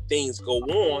certain things go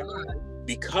on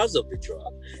because of the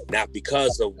drug. Not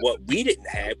because of what we didn't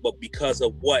have, but because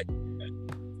of what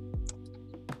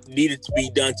needed to be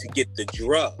done to get the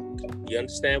drug. You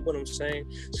understand what I'm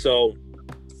saying? So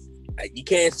you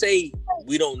can't say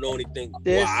we don't know anything.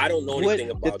 Well, I don't know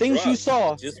anything about the things drugs. you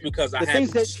saw. Just because I The things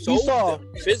haven't that you sold saw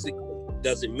them physically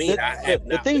doesn't mean I have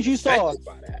the not things been you saw. affected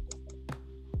by that.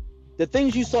 The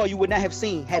things you saw, you would not have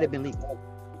seen had it been legal.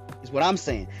 Is what I'm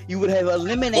saying. You would have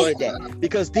eliminated that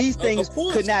because these things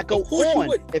could not go on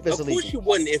if it's illegal. Of course you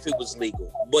wouldn't if it was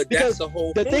legal. But Because that's the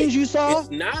whole the point. things you saw, It's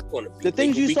not going to be the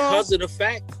things legal you saw- because of the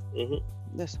fact.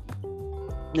 listen,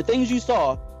 the things you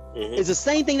saw is the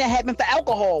same thing that happened for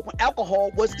alcohol when alcohol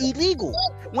was illegal.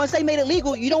 Once they made it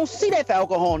legal, you don't see that for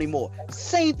alcohol anymore.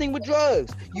 Same thing with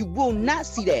drugs. You will not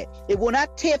see that. It will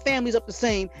not tear families up the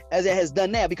same as it has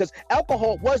done now because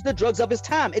alcohol was the drugs of its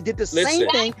time. It did the same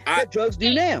thing that drugs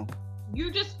do now. You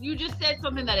just said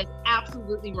something that is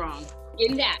absolutely wrong.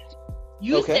 In that,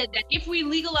 you said that if we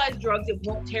legalize drugs, it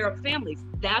won't tear up families.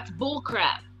 That's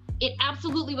bullcrap. It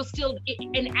absolutely will still.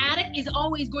 An addict is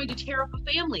always going to tear up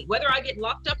a family, whether I get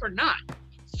locked up or not.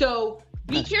 So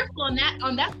be careful on that.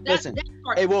 Listen, that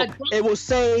part. It will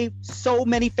save so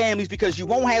many families because you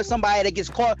won't have somebody that gets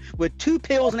caught with 2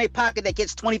 pills in their pocket that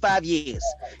gets 25 years.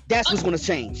 That's what's going to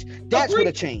change. That's going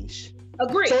to change.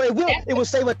 Agree. So it will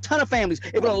save a ton of families.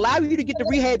 It will allow you to get the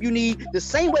rehab you need. The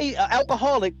same way an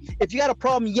alcoholic, if you got a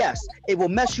problem, yes, it will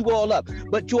mess you all up.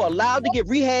 But you're allowed to get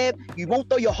rehab. You won't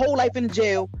throw your whole life in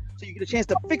jail. So you get a chance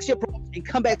to fix your problems and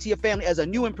come back to your family as a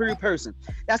new improved person.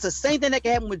 That's the same thing that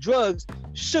can happen with drugs.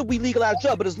 Should we legalize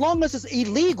drugs? But as long as it's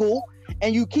illegal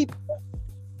and you keep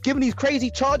giving these crazy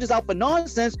charges out for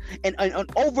nonsense and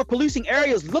over policing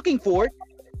areas looking for it,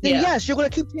 then yes, you're going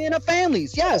to keep tearing up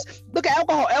families. Yes. Look at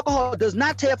alcohol. Alcohol does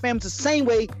not tear families the same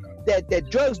way that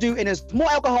drugs do. And there's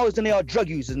more alcoholics than there are drug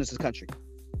users in this country.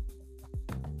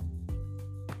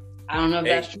 I don't know if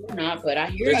that's true or not, but I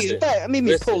hear you. Fact. Let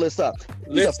me pull this up.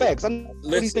 These are facts. I'm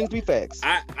these things to be facts.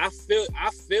 I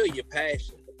feel your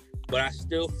passion, but I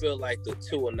still feel like the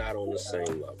two are not on the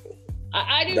same level.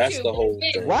 I do That's too. the whole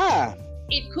thing. Why?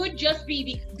 It could just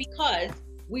be because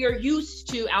we are used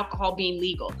to alcohol being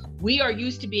legal. We are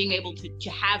used to being able to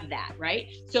have that, right?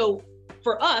 So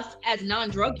for us as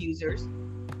non-drug users,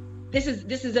 this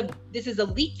is a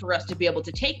leap for us to be able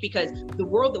to take because the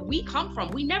world that we come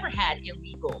from, we never had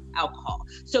illegal alcohol.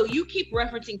 So you keep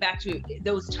referencing back to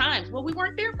those times. Well, we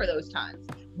weren't there for those times.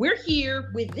 We're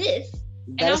here with this.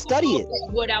 Gotta study it.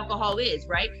 What alcohol is,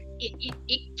 right?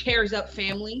 It tears up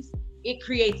families. It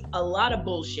creates a lot of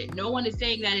bullshit. No one is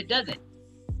saying that it doesn't.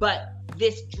 But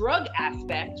this drug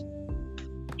aspect,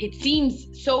 it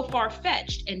seems so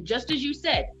far-fetched. And just as you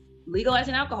said,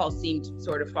 legalizing alcohol seemed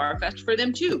sort of far-fetched for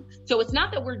them too. So it's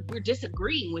not that we're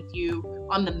disagreeing with you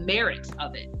on the merits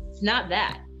of it. It's not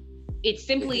that. It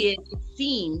simply is, it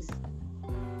seems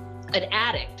an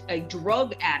addict, a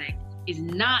drug addict, is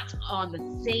not on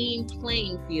the same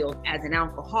playing field as an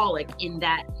alcoholic, in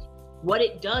that what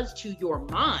it does to your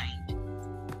mind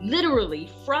literally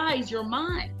fries your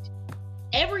mind.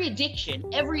 Every addiction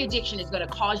is going to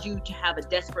cause you to have a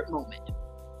desperate moment.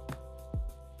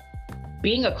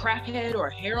 Being a crackhead or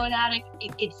a heroin addict,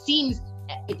 it seems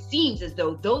as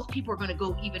though those people are going to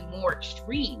go even more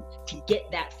extreme to get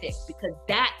that fix, because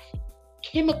that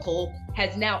chemical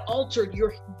has now altered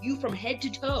you from head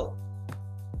to toe.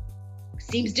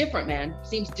 Seems different, man.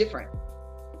 Seems different.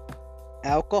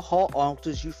 Alcohol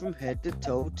alters you from head to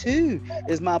toe too,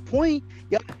 is my point.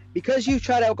 Yep. Because you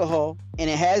tried alcohol and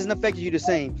it hasn't affected you the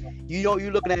same,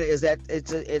 you're looking at it as that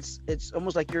it's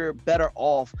almost like you're better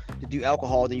off to do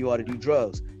alcohol than you are to do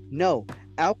drugs. No,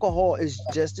 alcohol is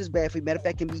just as bad for you. Matter of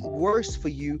fact, can be worse for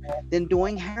you than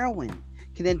doing heroin,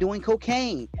 than doing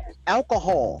cocaine.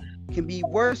 Alcohol can be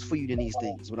worse for you than these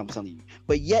things, what I'm telling you.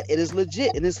 But yet it is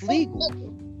legit and it's legal.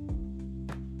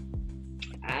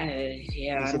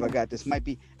 Yeah. Let's see if I got this.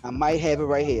 I might have it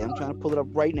right here. I'm trying to pull it up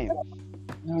right now.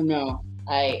 I don't know.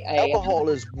 Alcohol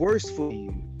is worse for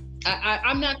you.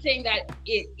 I'm not saying that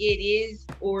it is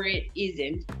or it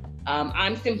isn't.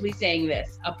 I'm simply saying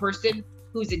this: a person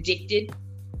who's addicted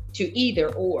to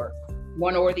either or,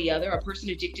 one or the other, a person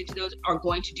addicted to those are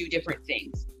going to do different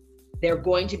things. They're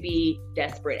going to be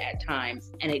desperate at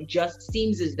times, and it just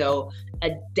seems as though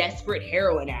a desperate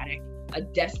heroin addict, a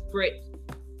desperate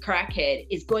crackhead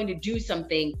is going to do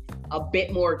something a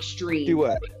bit more extreme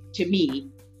to me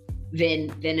than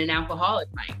an alcoholic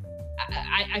might.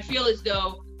 I feel as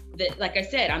though that, like I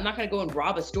said, I'm not going to go and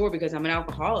rob a store because I'm an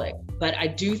alcoholic, but I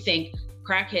do think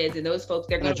crackheads and those folks,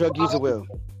 they're going to drug user will.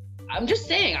 I'm just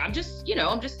saying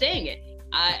it.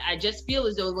 I just feel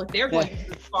as though what they're going to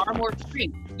do is far more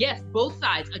extreme. Yes, both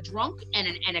sides, a drunk and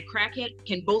a crackhead,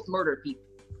 can both murder people.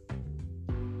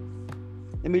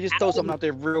 Let me just throw something out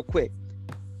there real quick.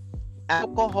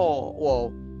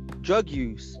 Drug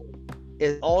use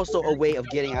is also a way of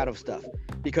getting out of stuff.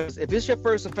 Because if it's your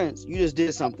first offense, you just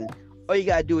did something, all you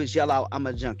gotta do is yell out, "I'm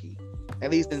a junkie."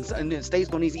 At least in the states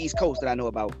on the East Coast that I know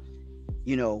about,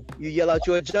 you yell out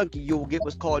you're a junkie, you will get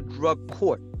what's called drug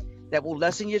court. That will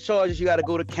lessen your charges. You got to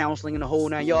go to counseling and the whole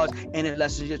 9 yards, and it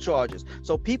lessens your charges.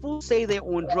 So people say they're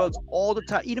on drugs all the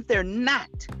time, even if they're not,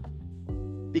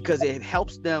 because it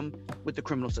helps them with the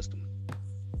criminal system.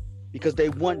 Because they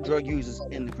want drug users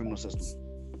in the criminal system.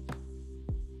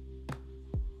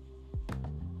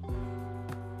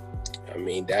 I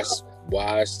mean, that's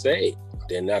why I say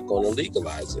they're not going to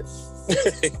legalize it.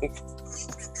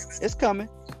 It's coming.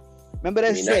 Remember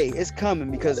that it's coming,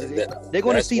 because they're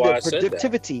going to see the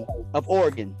productivity of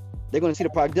Oregon. They're going to see the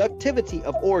productivity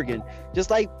of Oregon. Just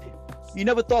like you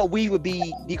never thought weed would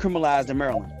be decriminalized in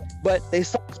Maryland, but they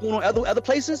saw what's going on other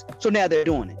places, so now they're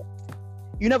doing it.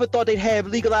 You never thought they'd have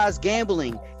legalized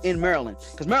gambling in Maryland,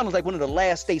 because Maryland's like one of the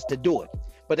last states to do it.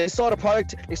 But they saw the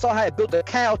product. They saw how it built a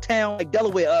cow town like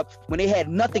Delaware up when they had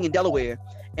nothing in Delaware,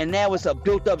 and now it's a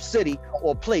built-up city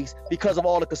or place because of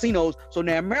all the casinos. So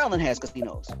now Maryland has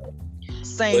casinos.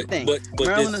 Same thing. But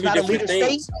Maryland is not a leader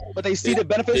state, but they see the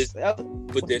benefits. But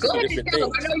there's two different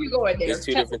things. I know you're going there. There's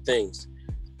two different things.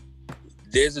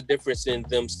 There's a difference in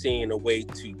them seeing a way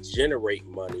to generate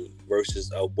money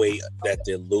versus a way that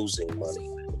they're losing money.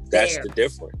 That's the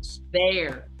difference.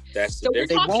 That's the difference.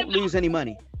 They won't lose any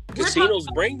money. Casinos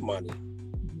bring money.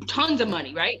 Tons of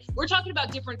money, right? We're talking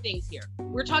about different things here.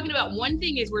 We're talking about, one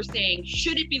thing is we're saying,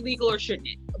 should it be legal or shouldn't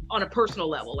it? On a personal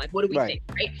level, like, what do we think,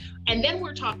 right? And then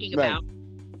we're talking about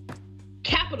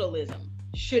capitalism.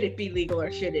 Should it be legal or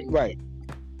shouldn't it? Right.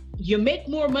 You make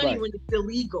more money when it's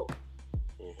illegal.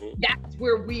 Mm-hmm. That's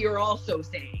where we are also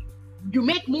saying you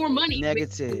make more money.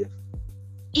 Negative.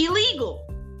 Illegal.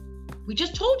 We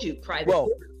just told you private. Well,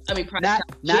 private.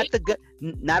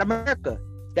 Not America.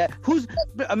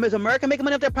 Is America making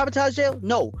money off that privatized jail?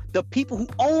 No, the people who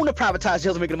own the privatized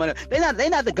jails are making the money. They're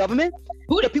not the government.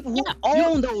 The people who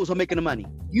own those are making the money.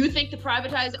 You think the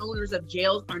privatized owners of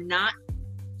jails are not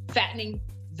fattening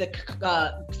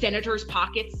the senators'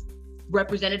 pockets,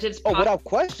 representatives' pockets? Without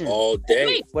question. All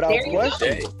day. Without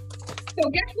question. So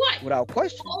guess what? Without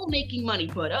question. They're all making money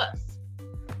but us.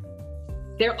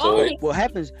 They're all making what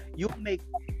happens, you'll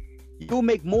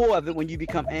make more of it when you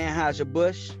become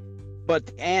Anheuser-Busch, but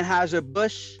the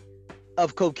Anheuser-Busch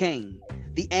of cocaine,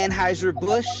 the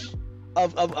Anheuser-Busch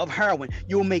of heroin,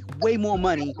 you'll make way more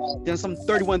money than some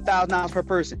 $31,000 per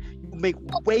person. You make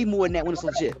way more than that when it's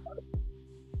legit.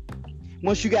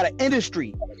 Once you got an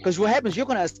industry Because what happens, you're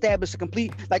going to establish a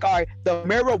complete, like, all right, the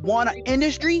marijuana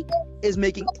industry is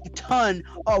making a ton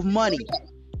of money.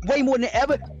 Way more than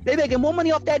ever. They're making more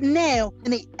money off that now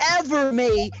than they ever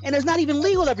made. And it's not even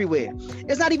legal everywhere.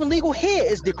 It's not even legal here.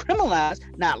 It's decriminalized,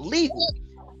 not legal.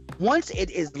 Once it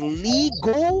is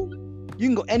legal, you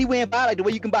can go anywhere and buy, like the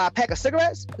way you can buy a pack of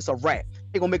cigarettes, it's a wrap.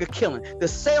 They're going to make a killing. The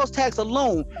sales tax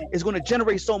alone is going to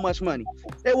generate so much money.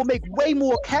 They will make way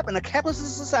more in a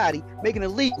capitalist society making it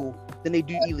legal than they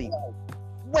do illegal.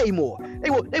 Way more.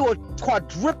 They will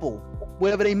quadruple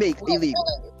whatever they make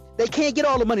illegal. They can't get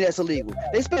all the money that's illegal.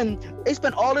 They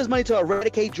spend all this money to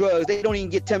eradicate drugs. They don't even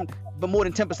get more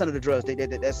than 10% of the drugs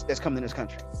that's coming in this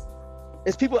country.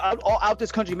 It's people out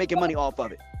this country making money off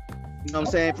of it. You know what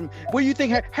I'm saying? From where you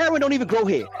think heroin don't even grow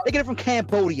here. They get it from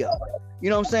Cambodia. You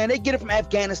know what I'm saying? They get it from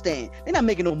Afghanistan. They're not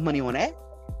making no money on that.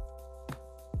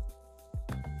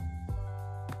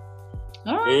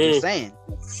 All right. I'm saying.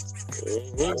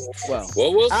 Well,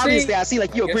 we'll obviously, see. I see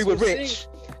like you agree with Rich.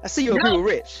 I see you agree with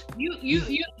Rich.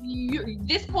 You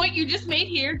this point you just made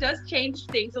here does change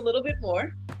things a little bit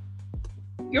more.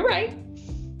 You're right.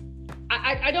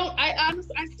 I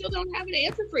still don't have an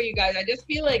answer for you guys. I just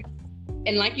feel like,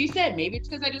 and like you said, maybe it's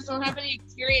because I just don't have any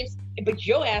experience, but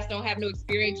your ass don't have no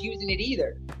experience using it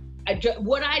either.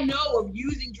 What I know of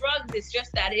using drugs is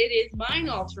just that it is mind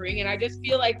altering, and I just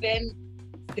feel like then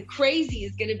the crazy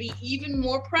is going to be even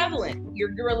more prevalent.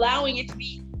 You're allowing it to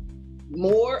be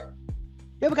more.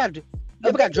 You ever got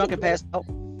drunk and passed out?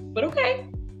 But okay.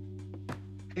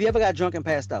 Have you ever got drunk and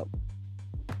passed out?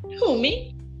 Who,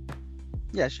 me?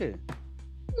 Yeah, sure.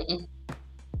 Mm-mm.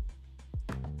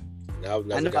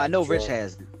 I know Rich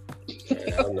has.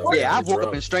 Yeah, I've woke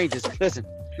up in strangers. Listen.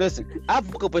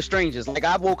 I've woke up with strangers. Like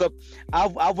I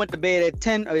went to bed at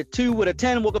 10 or 2 with a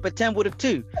 10, woke up at 10 with a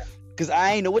 2. Because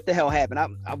I ain't know what the hell happened.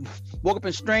 I woke up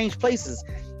in strange places.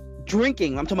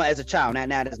 Drinking, I'm talking about as a child,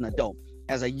 not as an adult,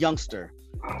 as a youngster.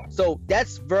 So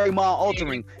that's very mild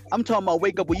altering. I'm talking about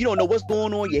wake up where you don't know what's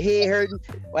going on, your head hurting.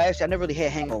 Well, actually, I never really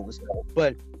had hangovers.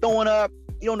 But throwing up,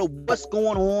 you don't know what's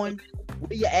going on,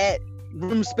 where you at,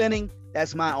 room spinning,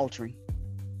 that's mind altering.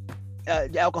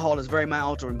 Alcohol is very mind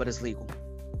altering, but it's legal.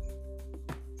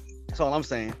 That's all I'm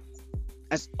saying.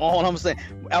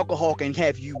 Alcohol can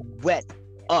have you wet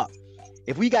up.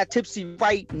 If we got tipsy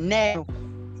right now,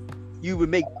 you would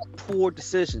make poor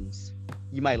decisions.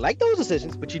 You might like those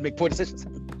decisions, but you'd make poor decisions.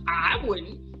 I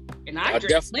wouldn't. And I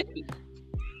drink plenty.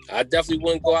 I definitely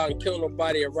wouldn't go out and kill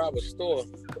nobody and rob a store.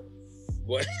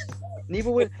 What?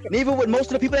 Neither would most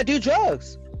of the people that do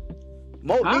drugs.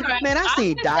 Right. Man, I've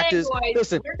seen doctors. Boys,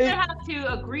 listen, we're gonna have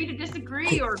to agree to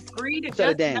disagree or agree to shut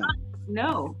it down.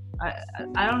 No,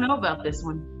 I don't know about this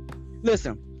one.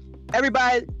 Listen,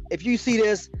 everybody, if you see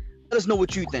this, let us know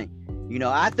what you think. You know,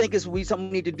 I think it's something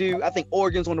we need to do. I think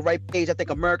Oregon's on the right page. I think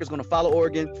America's going to follow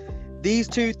Oregon. These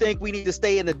two think we need to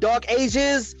stay in the dark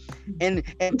ages and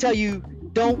tell you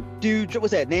don't do,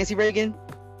 what's that, Nancy Reagan?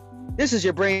 This is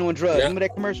your brain on drugs. Remember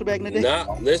that commercial back in the day?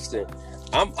 Nah, listen,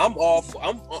 I'm all for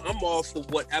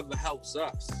whatever helps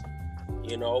us.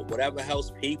 You know, whatever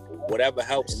helps people, whatever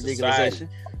helps society,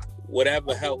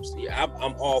 whatever helps. Yeah,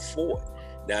 I'm all for it.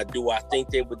 Now, do I think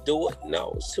they would do it?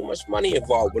 No, it's too much money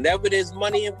involved. Whenever there's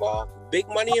money involved, big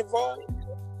money involved,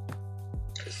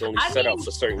 it's only set up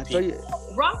for certain people.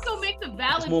 Roscoe makes a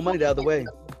valid more money the other way.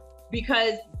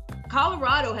 Because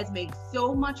Colorado has made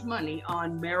so much money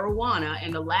on marijuana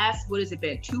in the last,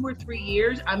 2 or 3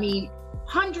 years? I mean,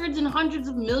 hundreds and hundreds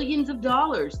of millions of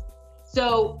dollars.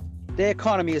 So their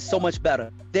economy is so much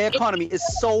better. Help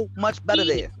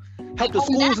the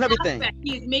schools and everything.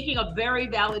 He is making a very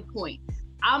valid point.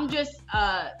 I'm just,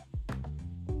 I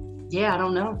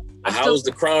don't know. How was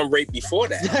the crime rate before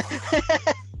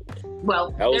that? Well,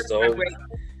 that was the whole rate.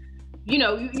 You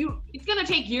know, it's gonna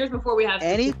take years before we have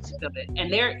statistics of it,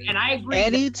 and I agree.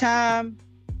 Anytime,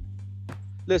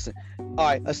 listen. All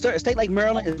right, a state like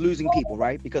Maryland is losing people,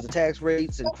 right, because of tax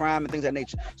rates and crime and things of that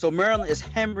nature. So Maryland is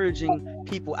hemorrhaging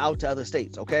people out to other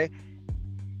states. Okay.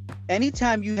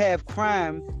 Anytime you have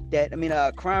population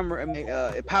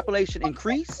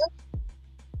increase,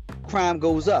 crime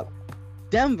goes up.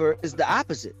 Denver is the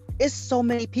opposite. It's so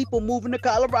many people moving to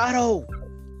Colorado.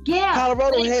 Yeah.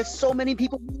 Colorado has so many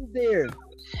people move there.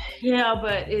 Yeah,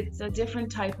 but it's a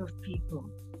different type of people.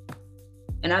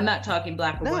 And I'm not talking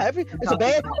black or white. It's a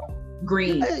bad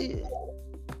green.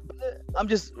 I'm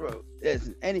just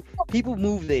people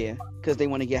move there because they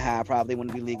want to get high, probably want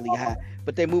to be legally high,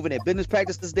 but they're moving their business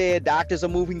practices there, doctors are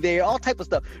moving there, all type of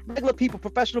stuff. Regular people,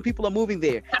 professional people are moving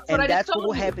there. That's what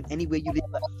will happen anywhere you live.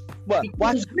 What?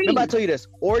 Watch, remember I told you this.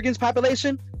 Oregon's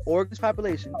population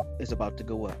is about to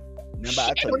go up. Remember,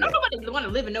 I told you that. Nobody want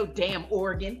to live in no damn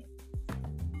Oregon.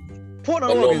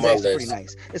 Portland, Oregon is actually pretty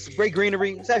nice. It's great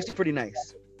greenery. It's actually pretty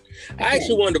nice. I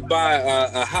actually wanted to buy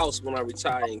a house when I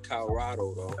retire in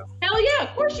Colorado, though. Hell yeah,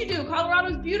 of course you do. Colorado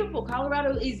is beautiful.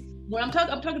 Colorado is, when I'm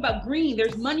talking about green.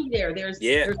 There's money there. There's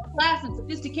class and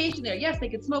sophistication there. Yes, they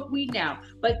can smoke weed now,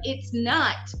 but it's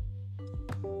not.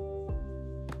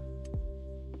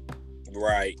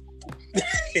 Right.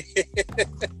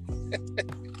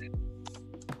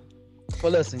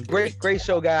 Well, listen, great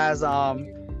show, guys.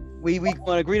 We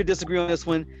gonna agree to disagree on this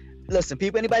one. Listen,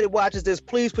 people, anybody that watches this,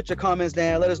 please put your comments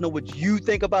down. Let us know what you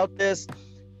think about this.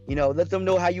 You know, let them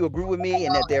know how you agree with me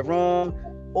and that they're wrong.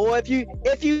 Or if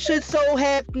you should so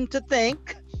happen to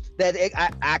think that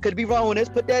I could be wrong on this,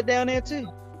 put that down there too.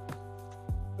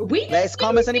 Last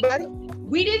comments, anybody?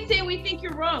 We didn't say we think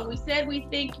you're wrong. We said we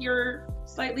think your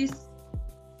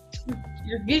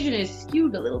vision is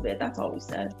skewed a little bit. That's all we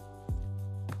said.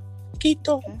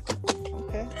 Quito.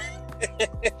 Okay.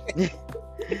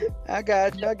 I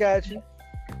got you.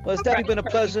 Well, it's definitely been a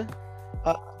pleasure.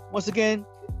 Once again,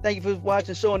 thank you for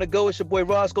watching Show on the Go. It's your boy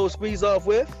Roscoe Squeeze Off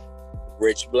with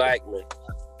Rich Blackman.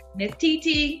 Miss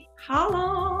TT.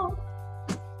 Holla.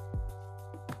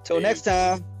 Till next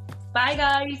time. Bye,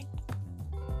 guys.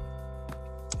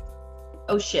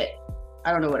 Oh shit!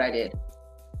 I don't know what I did.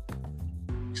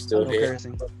 Still No here.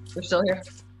 cursing. We're still here.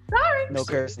 Sorry. No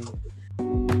cursing.